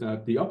here is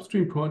that the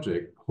upstream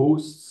project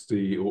hosts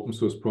the open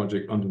source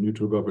project under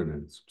neutral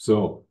governance.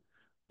 So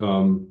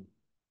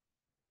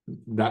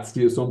that's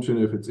the assumption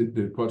if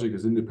the project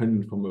is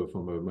independent from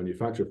a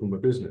manufacturer, from a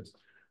business.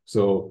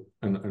 So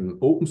an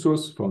open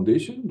source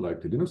foundation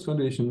like the Linux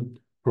Foundation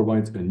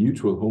provides a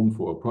neutral home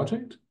for a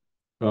project,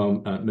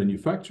 and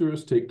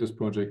manufacturers take this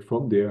project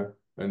from there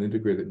and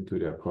integrate it into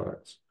their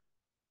products.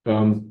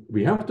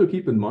 We have to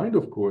keep in mind,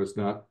 of course,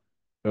 that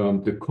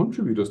the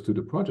contributors to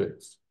the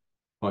projects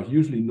are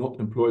usually not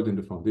employed in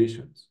the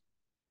foundations.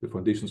 The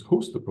foundations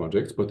host the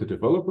projects, but the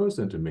developers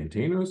and the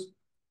maintainers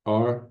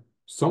are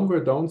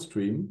somewhere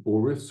downstream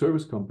or with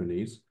service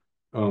companies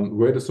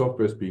where the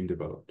software is being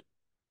developed.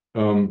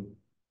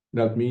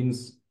 That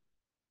means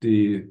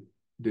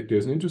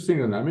there's an interesting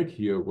dynamic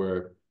here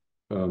where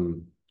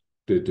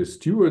the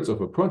stewards of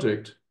a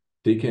project,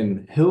 they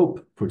can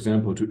help, for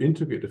example, to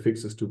integrate the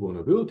fixes to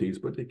vulnerabilities,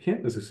 but they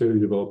can't necessarily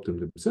develop them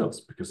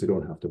themselves because they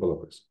don't have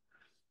developers.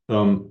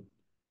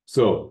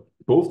 So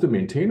both the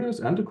maintainers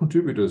and the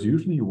contributors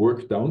usually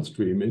work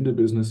downstream in the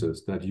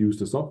businesses that use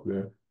the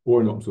software or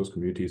in open source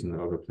communities and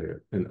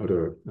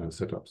other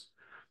setups.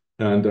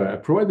 And I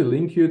provide a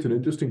link here to an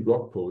interesting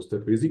blog post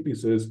that basically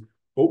says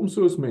open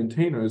source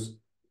maintainers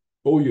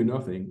owe you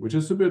nothing, which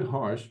is a bit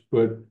harsh,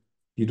 but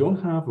you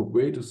don't have a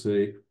way to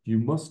say, you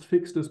must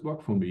fix this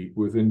bug for me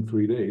within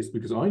 3 days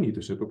because I need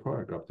to ship a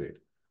product update.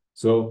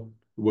 So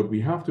what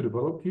we have to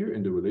develop here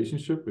in the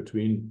relationship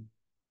between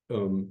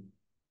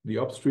the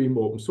upstream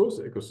open source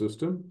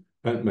ecosystem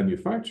and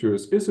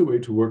manufacturers is a way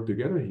to work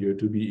together here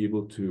to be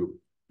able to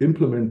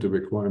implement the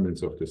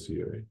requirements of the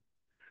CRA.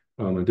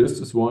 And this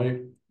is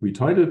why we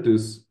titled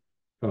this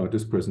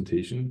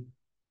presentation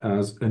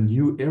as a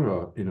new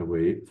era, in a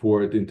way,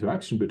 for the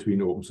interaction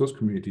between open source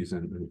communities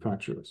and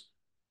manufacturers.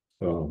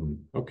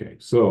 Okay,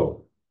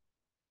 so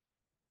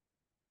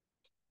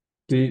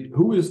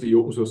who is the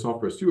open source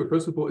software steward?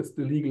 First of all, it's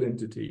the legal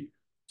entity.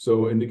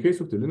 So in the case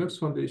of the Linux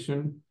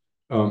Foundation,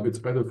 it's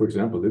either, for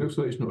example, Linux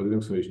Foundation or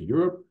Linux Foundation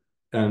Europe,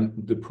 and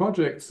the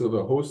projects that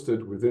are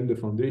hosted within the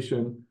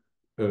foundation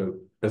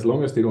as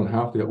long as they don't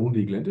have their own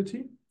legal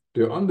entity,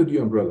 they're under the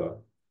umbrella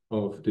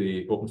of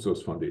the open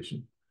source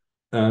foundation.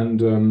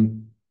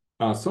 And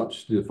as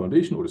such, the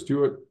foundation or the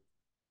steward,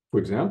 for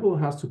example,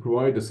 has to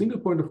provide a single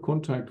point of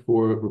contact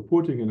for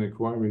reporting and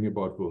inquiring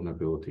about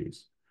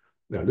vulnerabilities.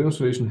 The Linux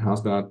Foundation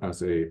has that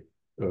as a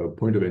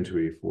point of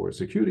entry for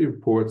security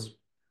reports.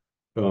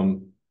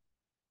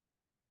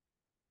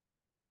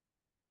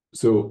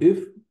 So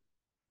if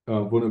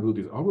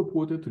vulnerabilities are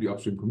reported to the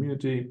upstream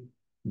community,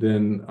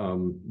 then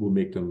we'll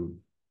make them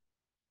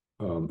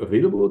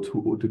available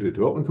to the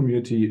development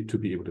community to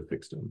be able to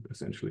fix them,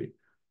 essentially.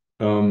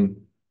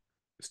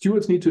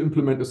 Stewards need to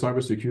implement a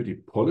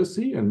cybersecurity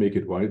policy and make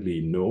it widely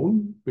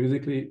known,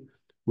 basically,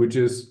 which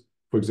is,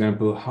 for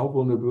example, how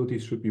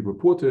vulnerabilities should be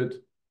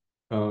reported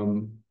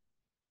and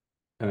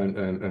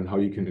how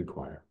you can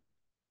inquire.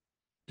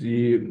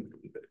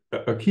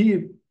 A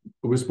key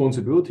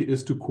responsibility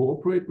is to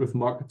cooperate with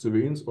market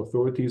surveillance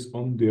authorities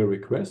on their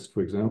request,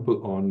 for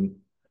example, on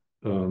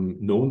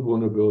known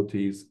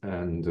vulnerabilities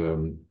and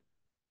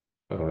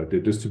the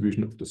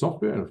distribution of the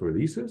software and of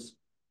releases.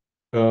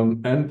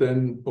 And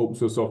then open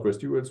source software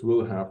stewards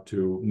will have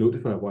to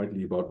notify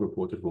widely about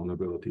reported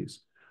vulnerabilities.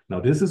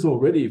 Now, this is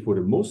already, for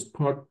the most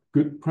part,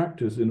 good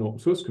practice in open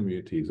source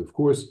communities. Of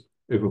course,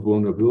 if a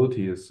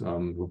vulnerability is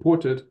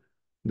reported,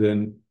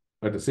 then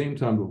at the same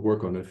time, we'll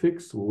work on a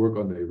fix, we'll work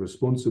on a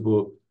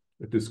responsible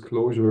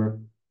disclosure,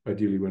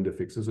 ideally when the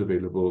fix is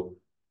available,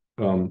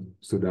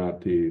 so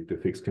that the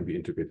fix can be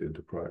integrated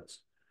into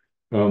products.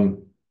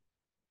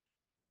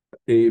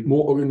 A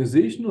more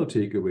organizational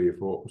takeaway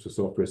for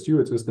software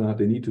stewards is that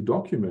they need to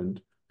document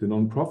the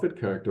non-profit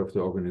character of the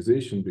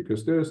organization,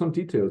 because there are some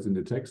details in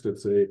the text that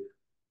say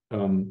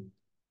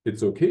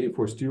it's okay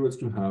for stewards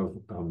to have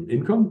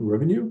income,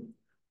 revenue,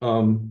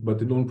 but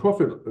the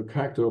non-profit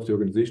character of the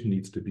organization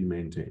needs to be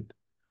maintained.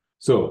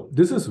 So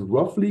this is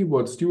roughly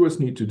what stewards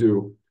need to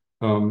do.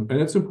 And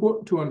it's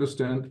important to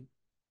understand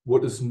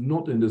what is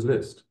not in this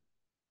list.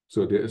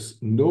 So there is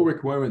no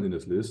requirement in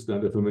this list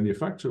that if a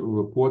manufacturer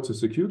reports a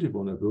security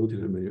vulnerability,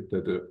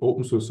 that the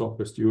open source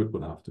software steward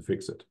will have to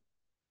fix it.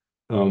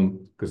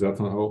 Because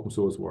that's not how open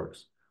source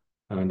works.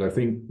 And I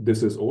think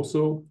this is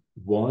also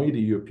why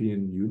the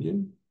European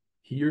Union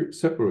here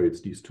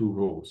separates these two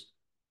roles.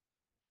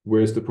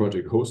 Where is the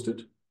project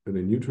hosted in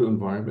a neutral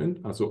environment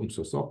as open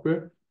source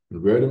software,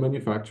 and where the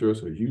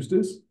manufacturers who use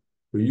this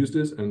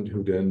and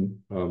who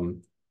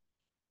then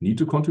need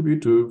to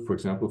contribute to, for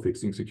example,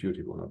 fixing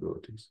security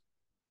vulnerabilities.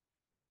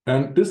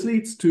 And this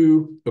leads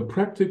to a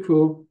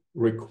practical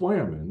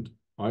requirement,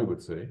 I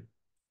would say,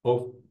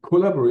 of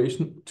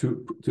collaboration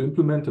to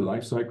implement a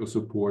lifecycle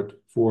support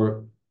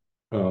for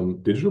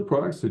digital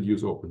products that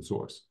use open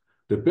source.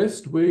 The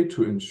best way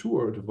to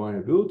ensure the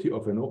viability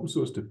of an open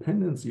source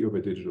dependency of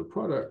a digital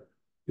product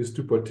is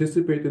to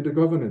participate in the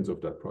governance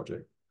of that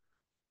project.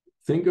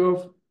 Think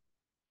of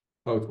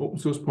an open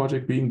source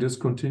project being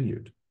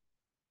discontinued.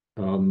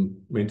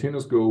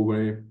 Maintainers go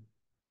away.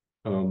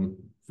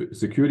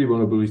 Security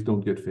vulnerabilities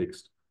don't get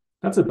fixed.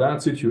 That's a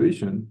bad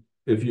situation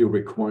if you're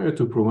required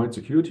to provide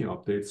security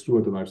updates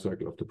throughout the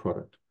lifecycle of the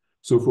product.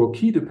 So for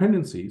key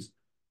dependencies,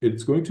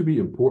 it's going to be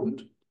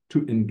important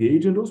to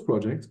engage in those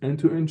projects and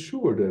to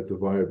ensure that the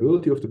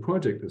viability of the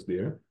project is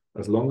there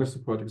as long as the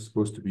project is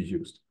supposed to be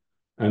used.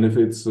 And if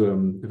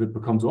it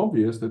becomes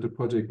obvious that the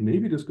project may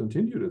be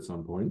discontinued at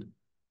some point,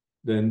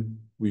 then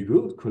we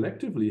will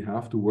collectively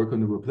have to work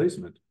on a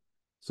replacement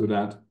so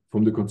that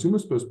from the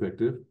consumer's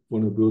perspective,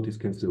 vulnerabilities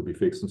can still be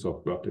fixed and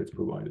software updates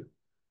provided.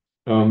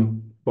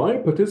 By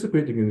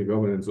participating in the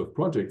governance of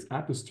projects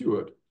at the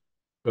steward,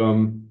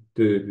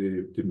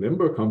 the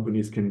member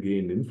companies can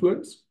gain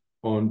influence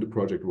on the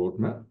project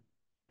roadmap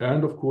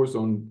and, of course,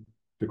 on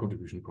the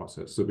contribution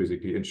process. So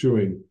basically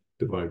ensuring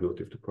the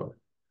viability of the product.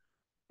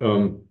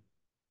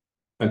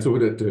 And so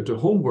the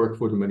homework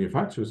for the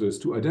manufacturers is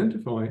to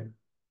identify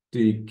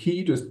the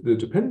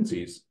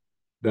dependencies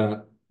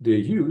that they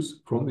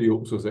use from the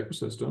open source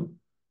ecosystem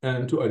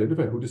and to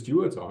identify who the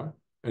stewards are,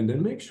 and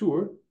then make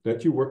sure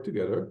that you work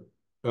together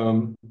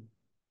to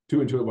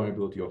ensure the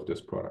viability of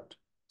this product.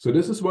 So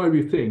this is why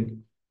we think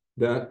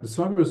that the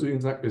Cyber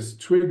Resilience Act is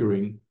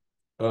triggering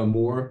a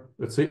more,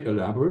 let's say,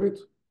 elaborate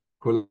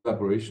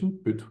collaboration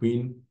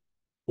between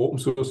open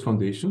source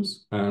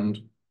foundations and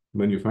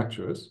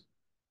manufacturers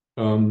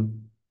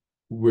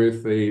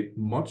with a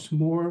much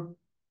more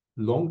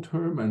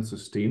long-term and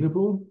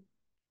sustainable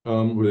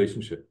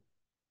relationship.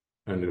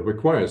 And it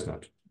requires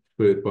that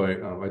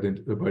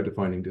by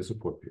defining the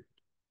support period.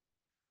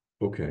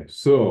 Okay,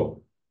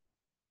 so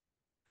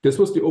this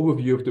was the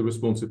overview of the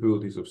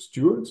responsibilities of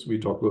stewards. We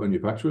talked about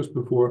manufacturers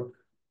before.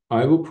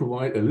 I will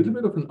provide a little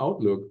bit of an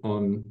outlook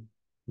on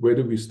where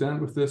do we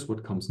stand with this,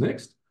 what comes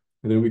next,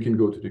 and then we can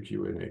go to the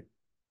Q&A.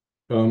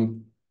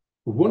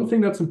 One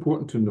thing that's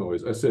important to know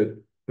is I said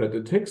that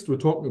the text we're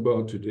talking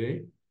about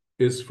today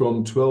is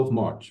from 12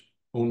 March,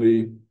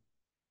 only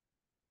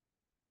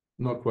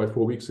not quite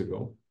 4 weeks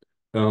ago.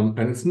 And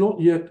it's not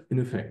yet in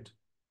effect.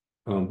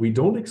 We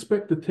don't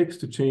expect the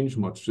text to change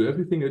much. So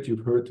everything that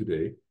you've heard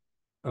today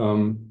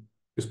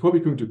is probably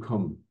going to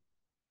come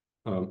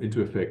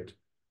into effect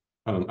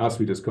as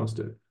we discussed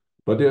it.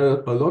 But there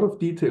are a lot of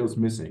details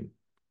missing.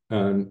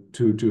 And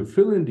to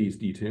fill in these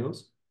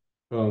details,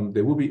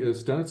 there will be a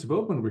standards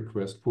development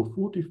request for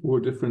 44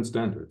 different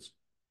standards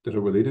that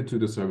are related to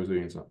the Cyber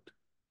Resilience Act.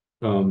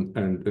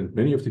 And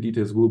many of the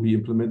details will be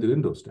implemented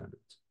in those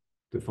standards,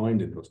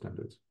 defined in those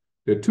standards.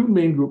 There are two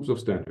main groups of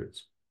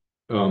standards.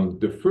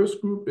 The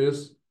first group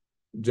is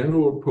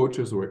general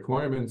approaches or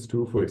requirements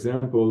to, for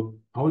example,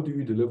 how do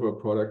you deliver a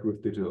product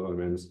with digital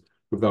elements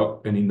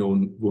without any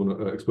known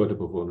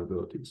exploitable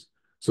vulnerabilities?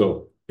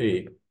 So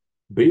a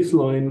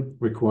baseline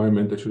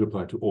requirement that should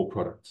apply to all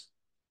products.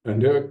 And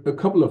there are a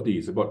couple of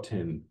these, about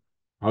 10.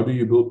 How do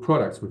you build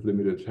products with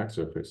limited attack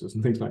surfaces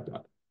and things like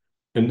that?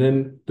 And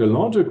then the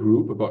larger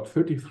group, about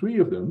 33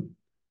 of them,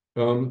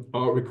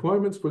 are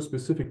requirements for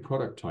specific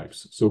product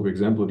types. So, for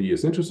example, the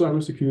essential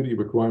cybersecurity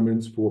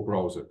requirements for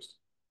browsers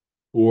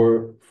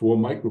or for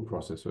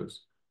microprocessors.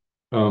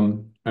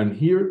 And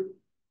here,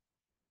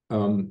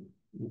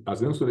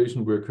 as an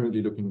installation, we're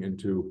currently looking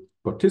into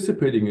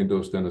participating in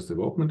those standards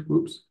development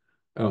groups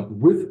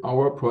with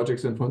our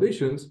projects and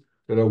foundations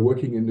that are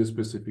working in this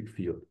specific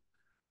field.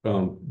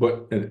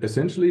 But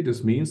essentially,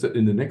 this means that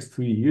in the next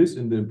 3 years,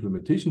 in the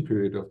implementation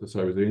period of the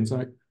Cyber Resilience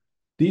Act,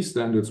 these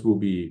standards will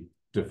be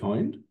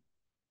defined.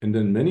 And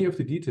then many of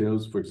the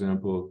details, for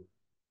example,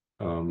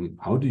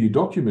 how do you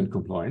document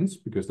compliance,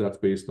 because that's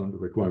based on the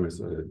requirements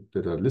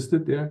that are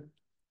listed there,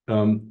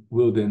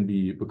 will then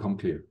become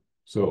clear.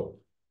 So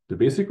the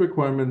basic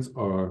requirements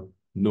are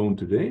known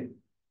today.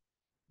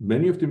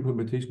 Many of the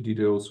implementation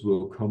details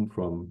will come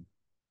from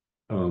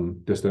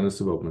the standards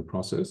development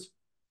process.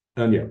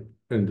 And yeah,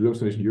 and the Linux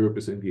Foundation Europe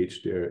is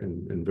engaged there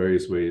in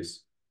various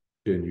ways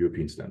in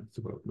European standards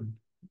development.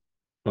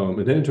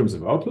 And then in terms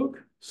of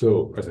outlook,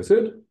 so as I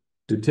said,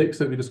 the text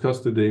that we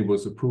discussed today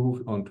was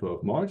approved on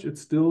 12 March. It's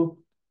still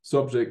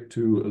subject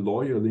to a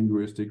lawyer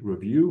linguistic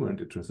review, and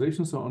the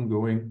translations are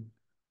ongoing,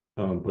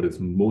 but it's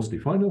mostly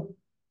final.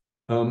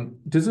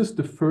 This is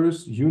the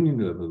first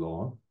union-level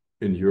law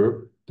in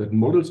Europe that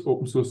models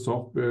open source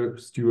software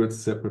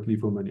stewards separately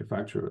from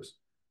manufacturers.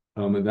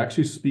 It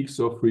actually speaks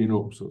of free and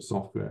open source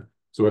software.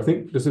 So I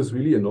think this is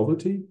really a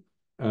novelty,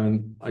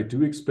 and I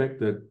do expect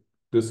that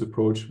this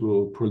approach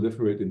will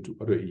proliferate into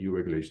other EU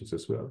regulations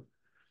as well.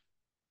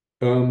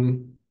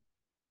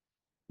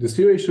 The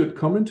COA should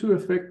come into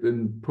effect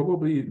in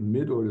probably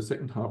mid or the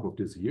second half of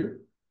this year.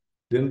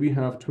 Then we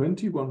have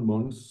 21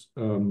 months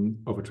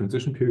of a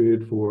transition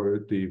period for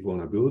the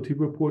vulnerability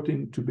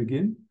reporting to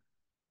begin.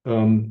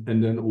 And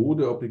then all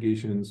the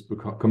obligations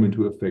come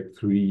into effect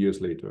 3 years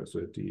later, so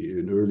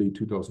in early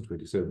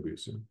 2027, we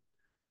assume.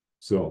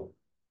 So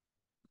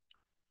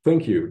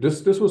thank you.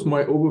 This was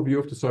my overview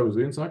of the Cyber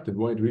Resilience Act and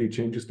why it really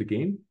changes the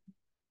game.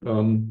 I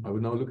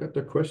will now look at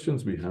the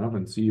questions we have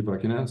and see if I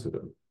can answer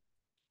them.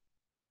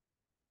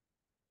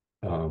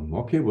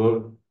 Okay,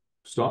 well,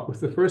 start with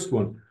the first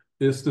one.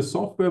 Is the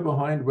software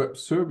behind web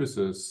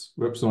services,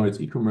 websites,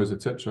 e-commerce,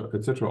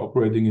 etc.,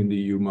 operating in the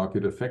EU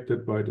market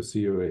affected by the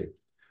COA?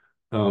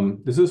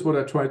 This is what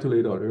I tried to lay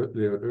out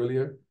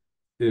earlier.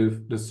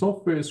 If the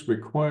software is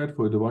required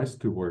for a device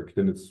to work,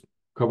 then it's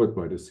covered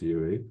by the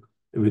COA.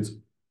 If it's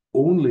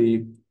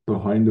only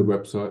behind the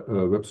web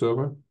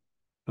server,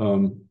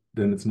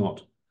 then it's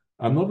not.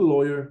 I'm not a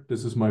lawyer.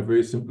 This is my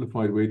very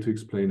simplified way to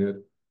explain it.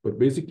 But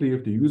basically,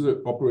 if the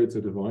user operates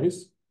a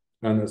device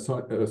and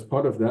as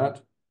part of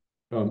that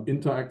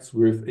interacts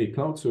with a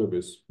cloud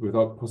service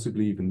without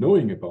possibly even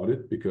knowing about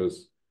it,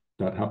 because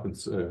that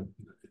happens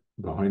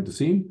behind the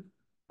scene,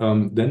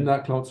 then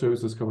that cloud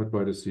service is covered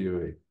by the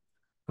COA.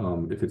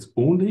 If it's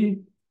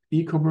only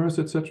e-commerce,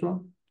 etc.,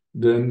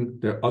 then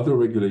there are other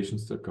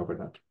regulations that cover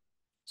that.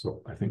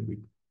 So I think we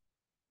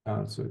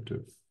answered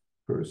the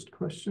first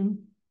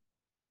question.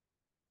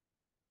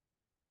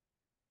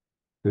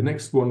 The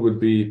next one would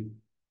be,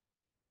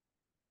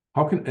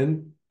 how can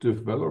end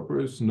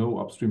developers know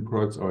upstream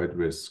products are at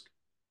risk?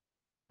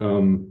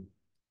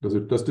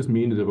 Does this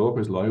mean the developer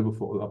is liable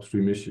for all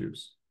upstream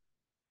issues?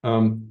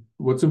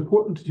 What's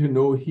important to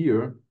know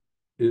here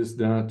is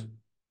that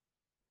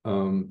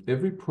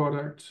every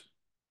product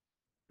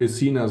is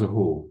seen as a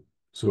whole.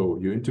 So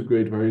you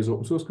integrate various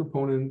open source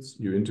components,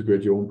 you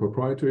integrate your own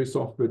proprietary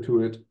software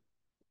to it,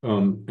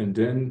 and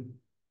then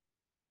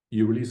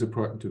you release a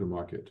product into the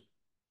market.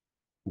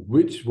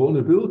 Which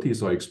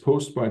vulnerabilities are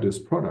exposed by this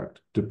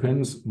product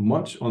depends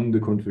much on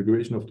the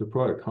configuration of the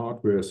product,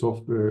 hardware,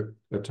 software,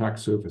 attack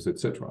surface,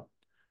 etc.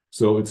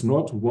 So it's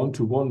not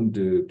one-to-one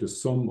the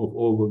sum of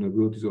all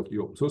vulnerabilities of the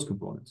open source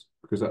components,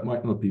 because that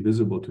might not be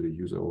visible to the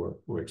user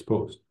or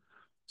exposed.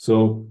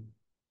 So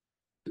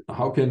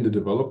how can the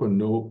developer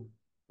know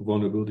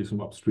vulnerabilities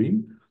from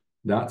upstream?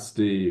 That's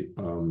the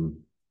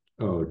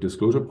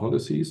disclosure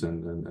policies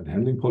and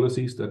handling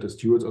policies that the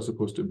stewards are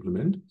supposed to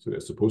implement. So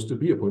there's supposed to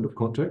be a point of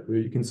contact where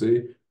you can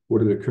say,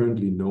 what are the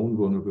currently known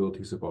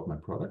vulnerabilities about my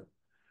product?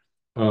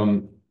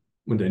 And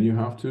then you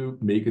have to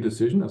make a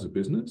decision as a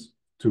business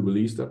to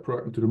release that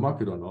product into the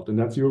market or not. And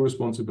that's your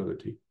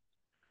responsibility.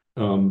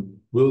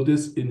 Will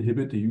this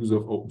inhibit the use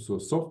of open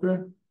source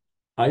software?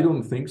 I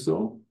don't think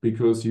so,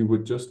 because you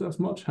would just as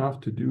much have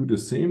to do the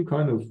same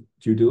kind of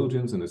due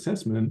diligence and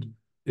assessment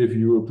if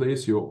you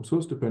replace your open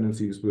source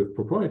dependencies with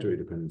proprietary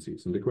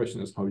dependencies. And the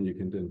question is how you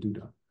can then do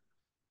that.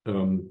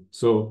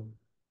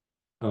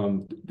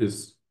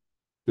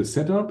 The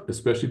setup,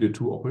 especially the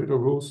two operator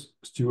roles,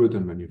 steward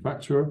and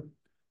manufacturer,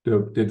 they're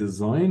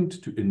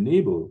designed to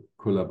enable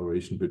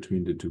collaboration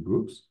between the two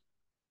groups.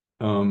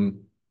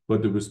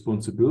 But the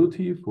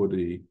responsibility for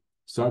the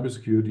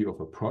cybersecurity of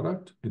a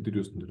product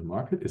introduced into the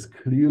market is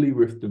clearly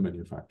with the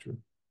manufacturer.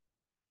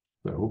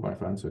 So I hope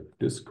I've answered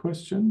this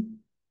question.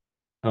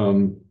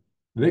 The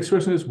next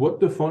question is, what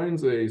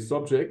defines a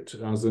subject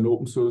as an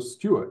open source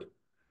steward?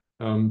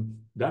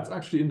 That's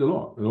actually in the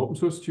law. An open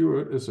source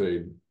steward is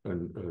a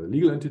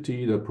legal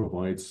entity that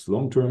provides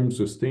long-term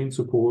sustained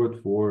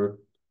support for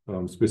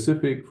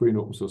specific free and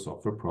open source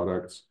software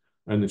products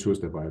and ensures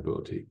their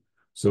viability.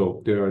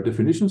 So there are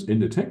definitions in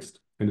the text,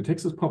 and the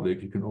text is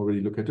public. You can already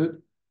look at it.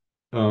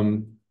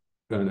 And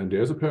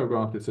there's a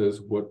paragraph that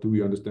says, what do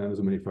we understand as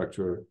a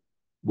manufacturer?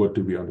 What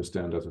do we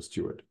understand as a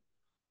steward?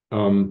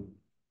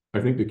 I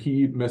think the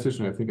key message,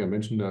 and I think I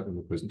mentioned that in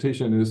the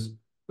presentation, is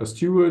a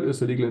steward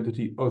is a legal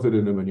entity other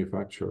than a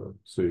manufacturer.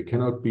 So you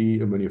cannot be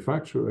a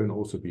manufacturer and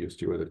also be a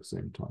steward at the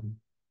same time.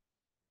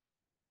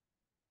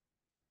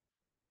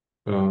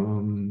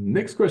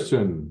 Next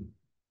question.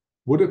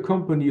 Would a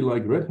company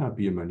like Red Hat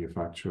be a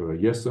manufacturer?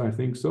 Yes, I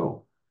think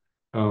so.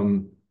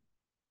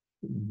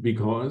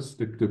 Because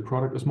the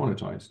product is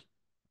monetized.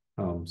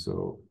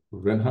 So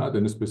Red Hat,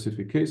 in a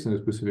specific case, in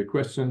a specific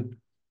question,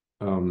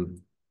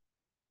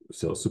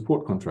 sells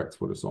support contracts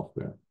for the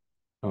software,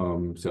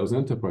 sells an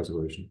enterprise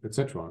version,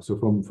 etc. So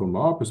from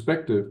our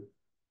perspective,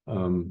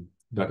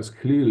 that is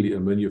clearly a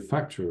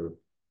manufacturer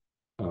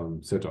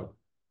setup.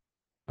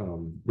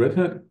 Red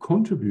Hat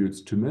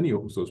contributes to many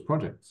open source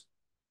projects.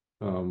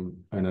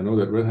 And I know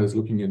that Red Hat is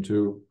looking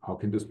into how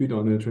can this be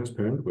done in a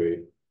transparent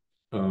way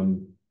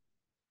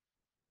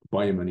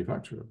by a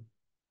manufacturer.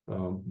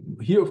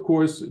 Here, of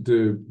course,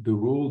 the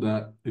rule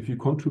that if you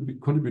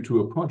contribute to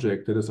a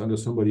project that is under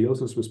somebody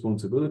else's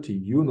responsibility,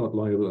 you're not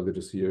liable under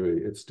the CRA,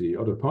 it's the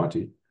other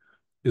party,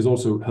 is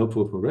also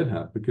helpful for Red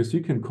Hat, because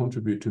you can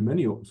contribute to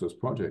many open source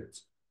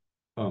projects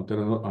that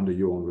are not under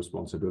your own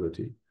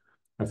responsibility.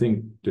 I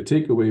think the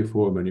takeaway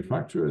for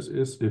manufacturers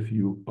is if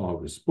you are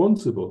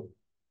responsible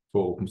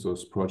for open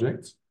source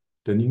projects,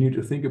 then you need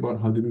to think about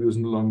how to do this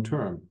in the long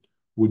term.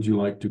 Would you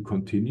like to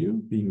continue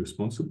being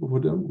responsible for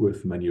them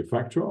with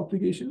manufacturer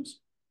obligations?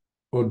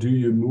 Or do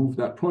you move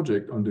that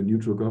project under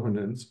neutral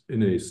governance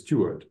in a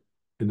steward,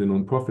 in the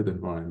nonprofit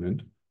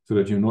environment, so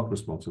that you're not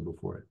responsible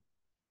for it?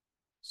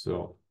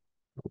 So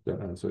I hope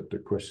that answered the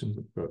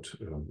question about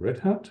Red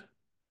Hat.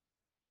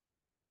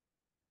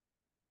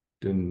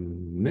 The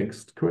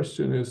next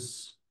question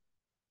is,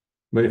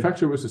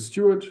 manufacturer versus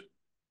steward.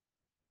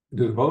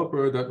 The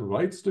developer that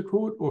writes the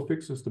code or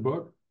fixes the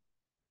bug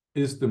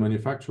is the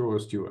manufacturer or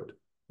steward.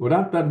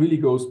 Well, that really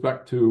goes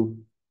back to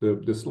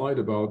the slide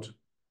about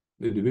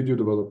the individual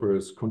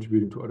developers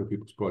contributing to other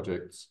people's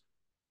projects,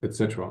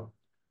 etc.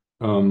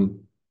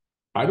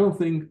 I don't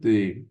think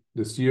the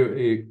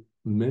CRA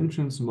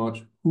mentions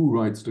much who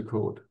writes the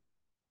code.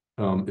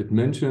 It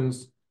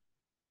mentions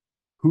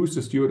who's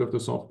the steward of the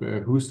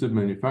software, who's the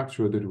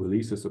manufacturer that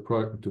releases the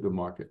product into the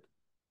market.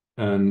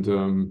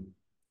 And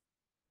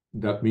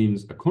that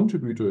means a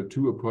contributor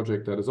to a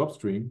project that is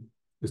upstream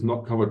is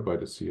not covered by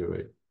the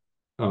CRA.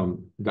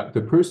 That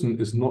the person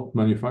is not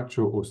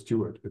manufacturer or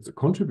steward. It's a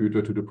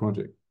contributor to the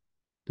project.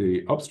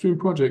 The upstream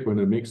project, when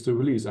it makes the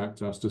release,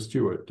 acts as the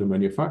steward. The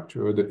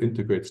manufacturer that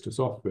integrates the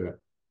software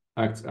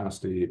acts as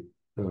the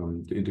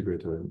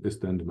integrator, is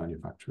then the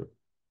manufacturer.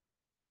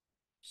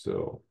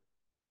 So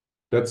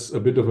that's a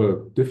bit of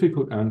a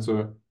difficult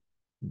answer,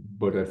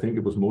 but I think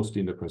it was mostly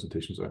in the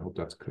presentation, so I hope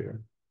that's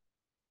clear.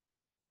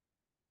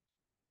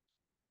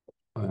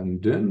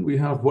 And then we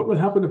have, what will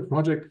happen if a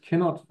project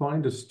cannot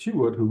find a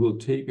steward who will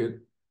take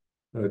in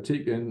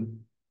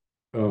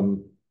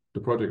the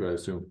project, I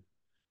assume?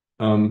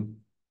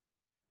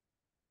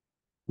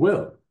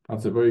 Well,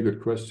 that's a very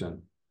good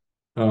question.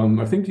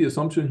 I think the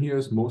assumption here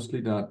is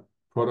mostly that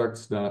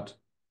products that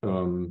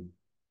are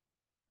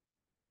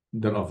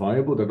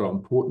viable, that are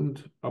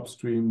important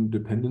upstream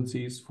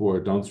dependencies for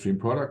downstream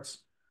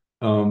products,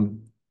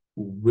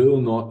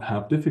 will not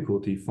have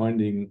difficulty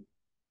finding,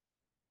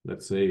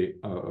 let's say,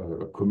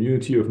 a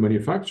community of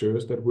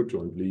manufacturers that would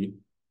jointly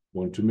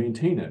want to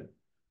maintain it.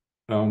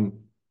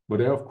 But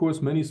there are, of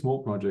course, many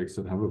small projects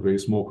that have a very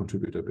small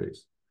contributor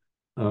base.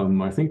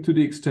 I think to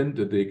the extent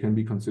that they can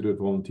be considered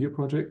volunteer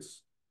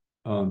projects,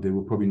 they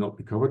will probably not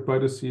be covered by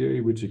the CA,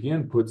 which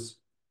again puts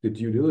the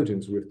due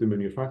diligence with the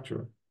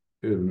manufacturer.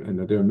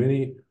 And there are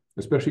many,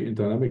 especially in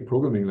dynamic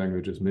programming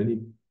languages, many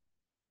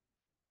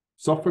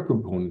software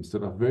components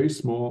that are very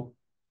small.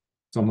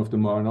 Some of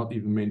them are not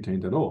even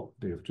maintained at all.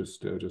 They're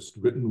just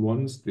written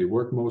once, they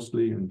work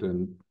mostly, and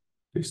then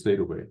they stayed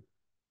away.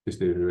 They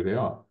stay where they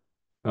are.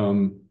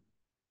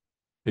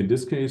 In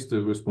this case,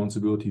 the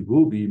responsibility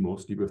will be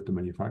mostly with the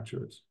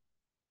manufacturers.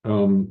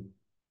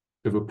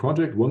 if a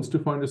project wants to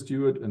find a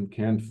steward and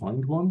can't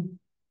find one?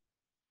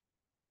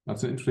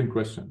 That's an interesting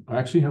question. I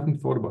actually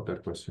haven't thought about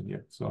that question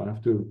yet, so I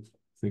have to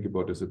think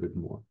about this a bit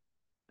more.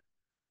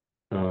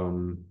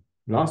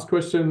 Last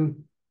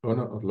question, or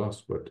not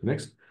last, but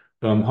next.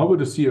 How would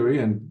the CRA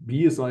and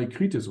BSI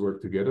Kritis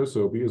work together?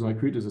 So BSI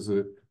Kritis is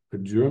a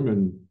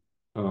German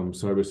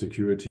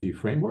cybersecurity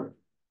framework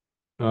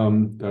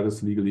that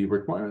is legally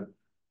required.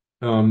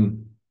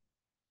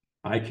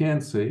 I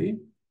can't say.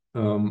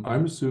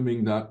 I'm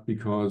assuming that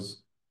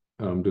because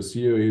the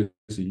CRA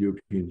is a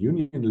European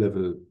Union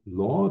level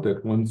law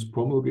that once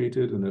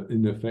promulgated and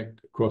in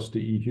effect across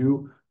the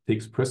EU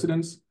takes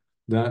precedence,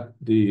 that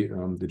the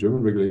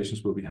German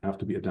regulations will have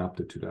to be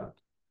adapted to that.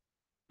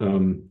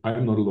 I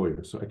am not a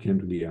lawyer, so I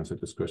can't really answer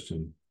this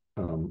question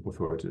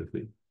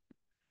authoritatively.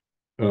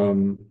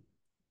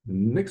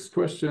 Next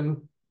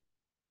question.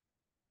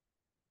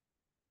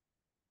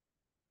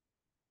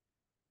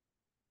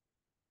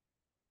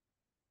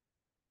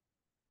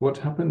 What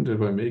happened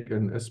if I make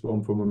an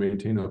SBOM from a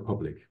maintainer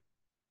public?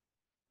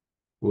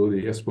 Will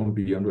the SBOM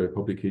be under a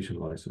publication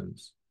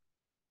license?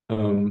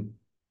 And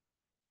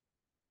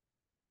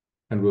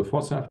will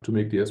FOSS have to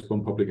make the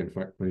SBOM public? In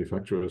fact,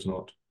 manufacturers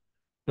not.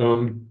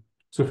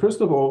 So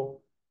first of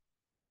all,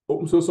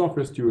 open source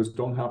software stewards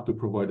don't have to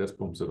provide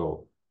SBOMs at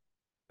all.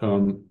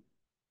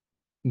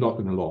 Not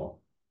in the law.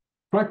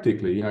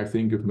 Practically, I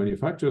think if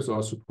manufacturers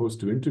are supposed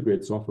to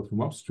integrate software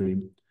from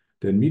upstream,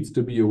 there needs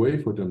to be a way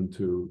for them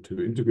to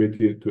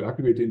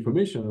aggregate the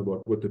information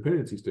about what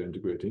dependencies they're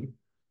integrating,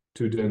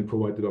 to then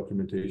provide the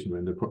documentation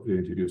when they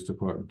introduce the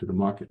product to the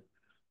market.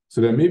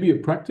 So there may be a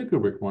practical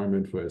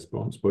requirement for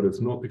SBOMs, but it's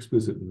not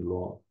explicit in the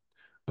law.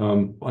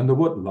 Under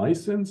what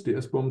license the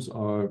SBOMs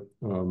are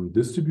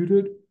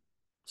distributed,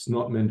 it's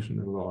not mentioned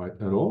in the law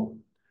at all.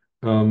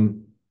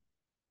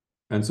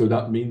 And so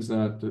that means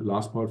that the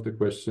last part of the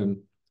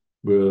question,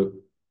 will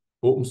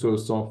open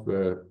source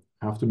software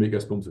have to make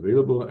SBOMs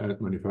available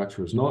and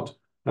manufacturers not?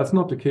 That's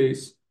not the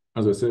case.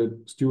 As I said,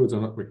 stewards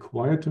are not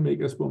required to make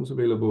SBOMs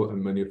available,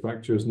 and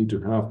manufacturers need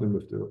to have them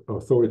if the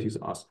authorities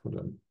ask for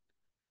them.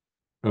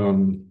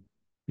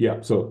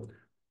 Yeah, so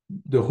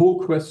the whole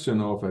question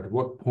of at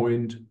what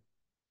point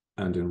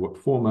and in what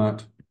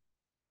format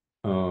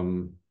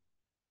and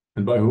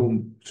by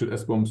whom should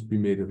SBOMs be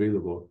made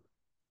available,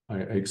 I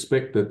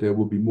expect that there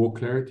will be more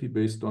clarity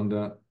based on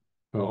that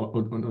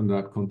on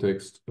that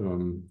context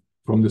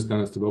from the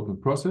standards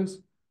development process.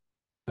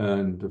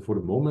 And for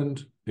the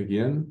moment,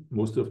 again,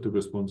 most of the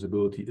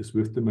responsibility is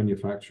with the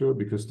manufacturer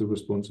because the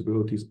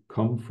responsibilities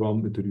come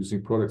from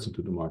introducing products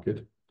into the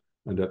market.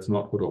 And that's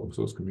not what open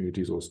source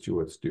communities or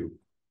stewards do.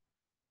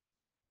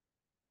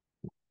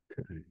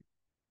 Okay.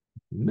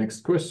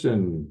 Next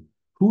question.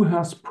 Who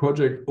has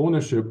project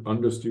ownership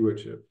under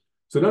stewardship?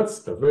 So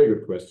that's a very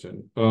good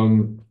question.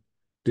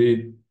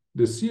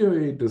 The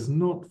CRA does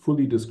not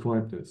fully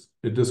describe this.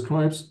 It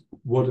describes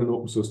what an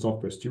open source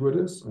software steward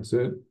is. I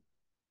said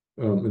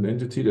an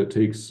entity that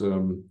takes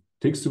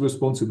the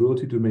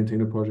responsibility to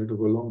maintain a project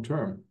over long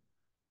term,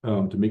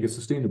 to make it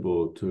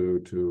sustainable,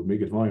 to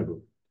make it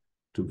viable,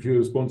 to be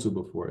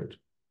responsible for it,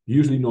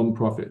 usually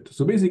non-profit.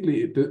 So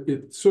basically,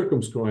 it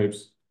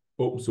circumscribes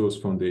open source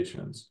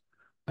foundations.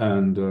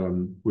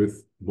 And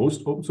with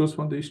most open source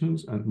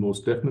foundations, and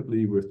most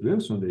definitely with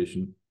Linux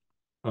Foundation,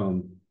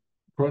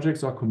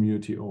 projects are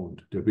community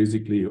owned. They're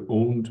basically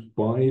owned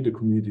by the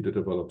community that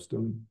develops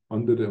them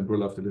under the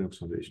umbrella of the Linux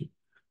Foundation,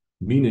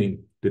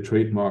 meaning the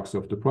trademarks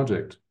of the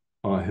project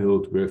are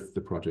held with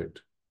the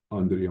project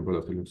under the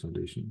umbrella of the Linux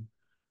Foundation.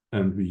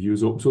 And we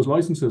use open source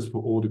licenses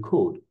for all the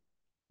code,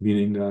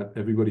 meaning that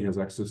everybody has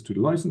access to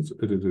the license,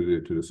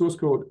 to the source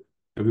code.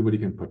 Everybody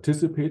can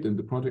participate in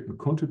the project and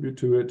contribute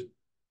to it.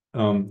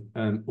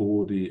 And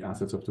all the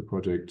assets of the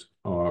project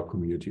are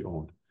community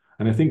owned.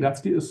 And I think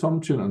that's the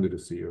assumption under the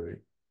CRA.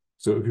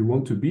 So if you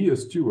want to be a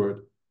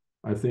steward,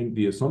 I think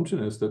the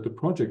assumption is that the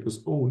project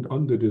is owned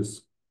under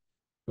this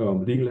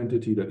legal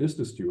entity that is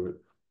the steward,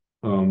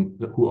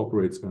 who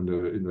operates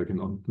in like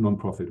a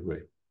non-profit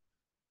way.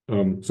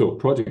 So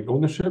project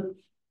ownership,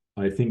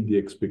 I think the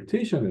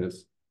expectation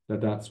is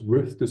that that's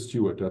with the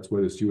steward. That's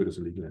why the steward is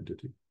a legal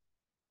entity.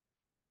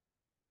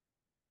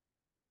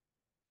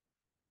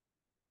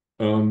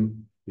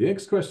 The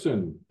next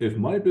question, if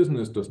my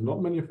business does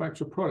not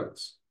manufacture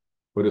products,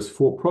 but is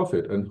for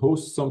profit and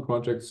hosts some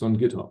projects on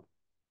GitHub,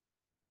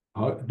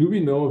 how do we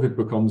know if it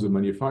becomes a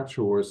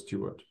manufacturer or a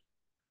steward?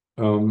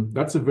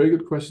 That's a very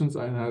good question.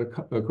 I had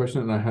a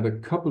question, and I had a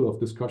couple of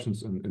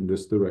discussions in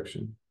this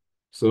direction.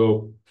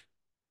 So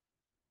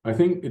I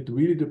think it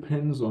really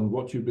depends on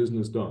what your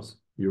business does.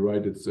 You're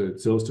right, it's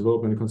sales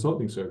development and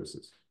consulting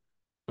services.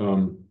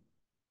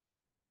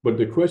 But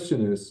the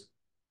question is,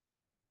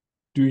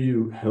 do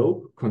you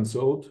help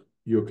consult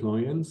your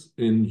clients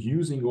in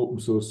using open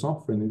source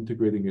software and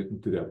integrating it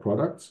into their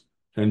products?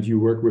 And you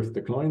work with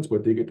the clients,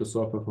 but they get the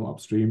software from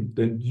upstream,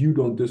 then you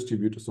don't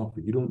distribute the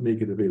software. You don't make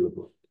it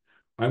available.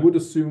 I would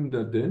assume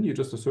that then you're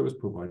just a service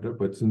provider,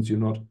 but since you're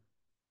not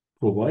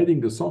providing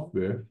the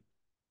software,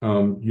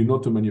 you're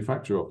not the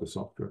manufacturer of the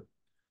software.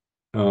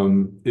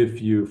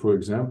 If you, for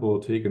example,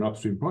 take an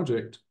upstream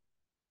project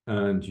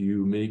and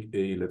you make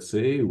a, let's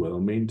say,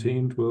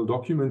 well-maintained,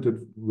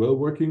 well-documented,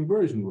 well-working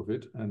version of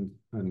it and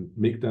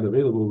make that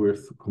available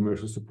with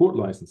commercial support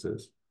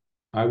licenses,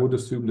 I would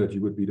assume that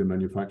you would be the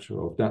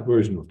manufacturer of that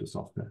version of the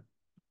software.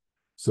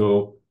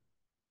 So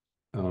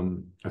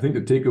I think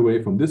the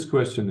takeaway from this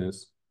question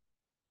is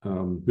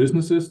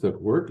businesses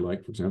that work,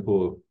 like, for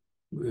example,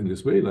 in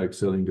this way, like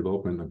selling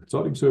development and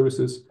consulting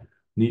services,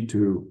 need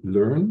to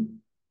learn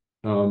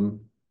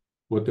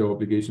what their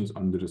obligations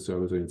under the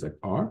Cyber Resilience Act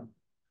are,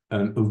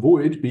 and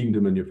avoid being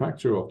the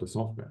manufacturer of the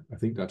software. I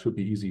think that should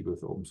be easy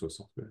with open source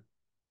software.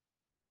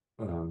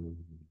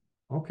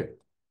 Okay.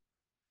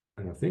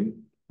 And I think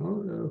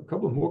a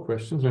couple more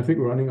questions. I think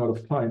we're running out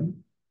of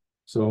time.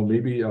 So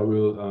maybe I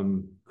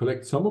will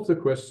collect some of the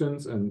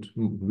questions and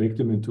make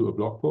them into a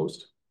blog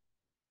post.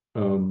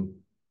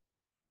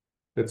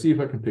 Let's see if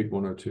I can pick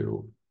one or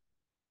two.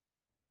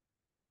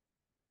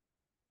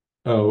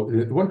 Oh,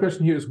 one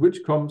question here is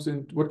what comes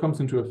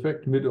into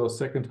effect mid or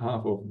second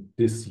half of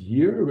this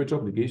year? Which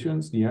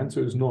obligations? The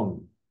answer is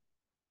none.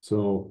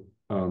 So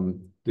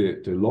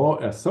the law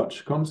as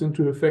such comes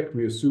into effect,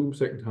 we assume,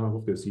 second half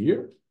of this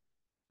year.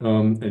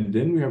 And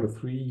then we have a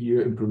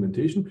 3-year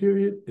implementation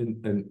period.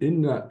 And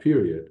in that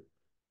period,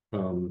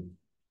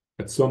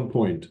 at some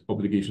point,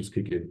 obligations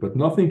kick in. But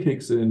nothing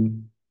kicks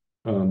in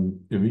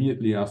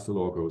immediately as the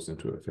law goes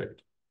into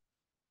effect.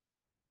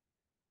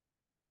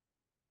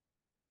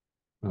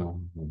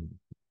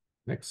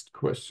 Next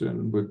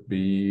question would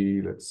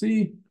be, let's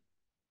see.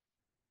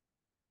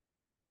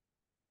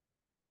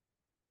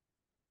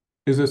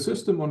 Is a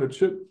system on a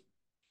chip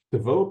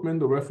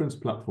development or reference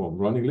platform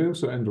running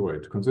Linux or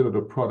Android considered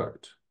a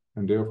product?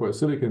 And therefore a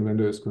silicon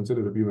vendor is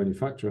considered to be a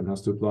manufacturer and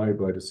has to apply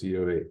by the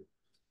COA.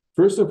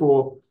 First of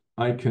all,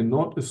 I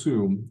cannot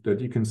assume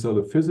that you can sell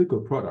a physical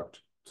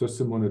product,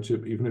 system on a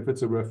chip, even if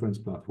it's a reference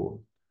platform,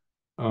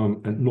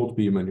 and not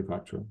be a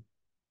manufacturer.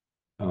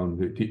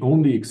 The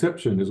only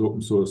exception is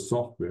open source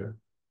software,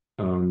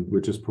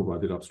 which is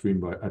provided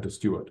upstream at a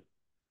steward.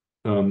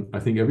 I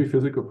think every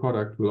physical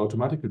product will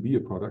automatically be a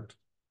product,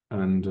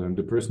 and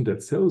the person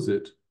that sells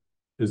it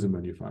is a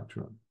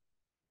manufacturer.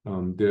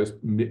 There's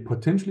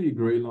potentially a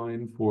gray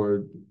line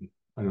for,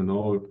 I don't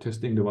know,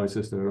 testing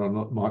devices that are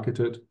not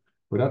marketed,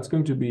 but that's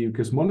going to be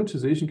because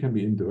monetization can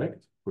be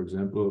indirect. For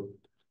example,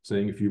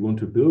 saying if you want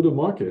to build a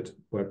market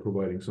by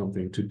providing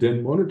something to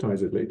then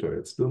monetize it later,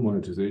 it's still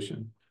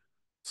monetization.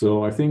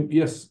 So I think,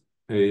 yes,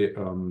 a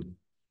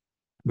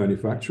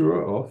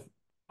manufacturer of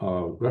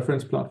a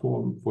reference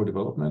platform for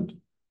development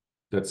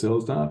that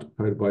sells that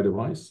by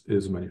device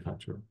is a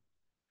manufacturer.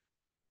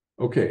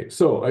 Okay,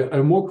 so I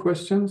have more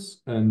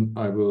questions, and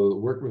I will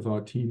work with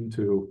our team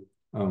to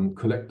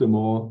collect them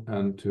all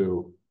and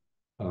to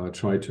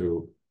try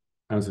to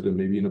answer them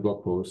maybe in a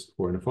blog post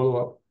or in a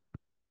follow-up.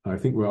 I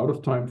think we're out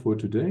of time for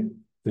today.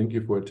 Thank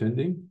you for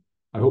attending.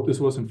 I hope this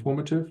was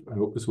informative. I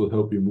hope this will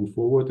help you move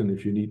forward. And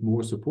if you need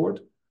more support,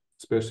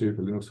 especially if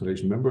you're a Linux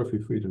Foundation member,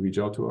 feel free to reach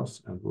out to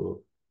us, and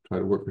we'll try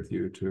to work with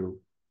you to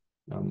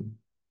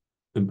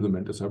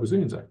implement the Cyber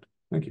Resilience Act.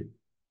 Thank you.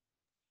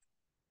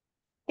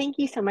 Thank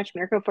you so much,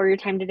 Mirko, for your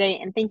time today,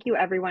 and thank you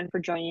everyone for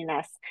joining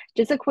us.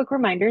 Just a quick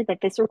reminder that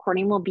this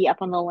recording will be up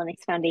on the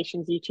Linux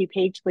Foundation's YouTube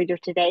page later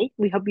today.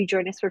 We hope you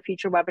join us for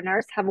future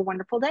webinars. Have a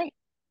wonderful day.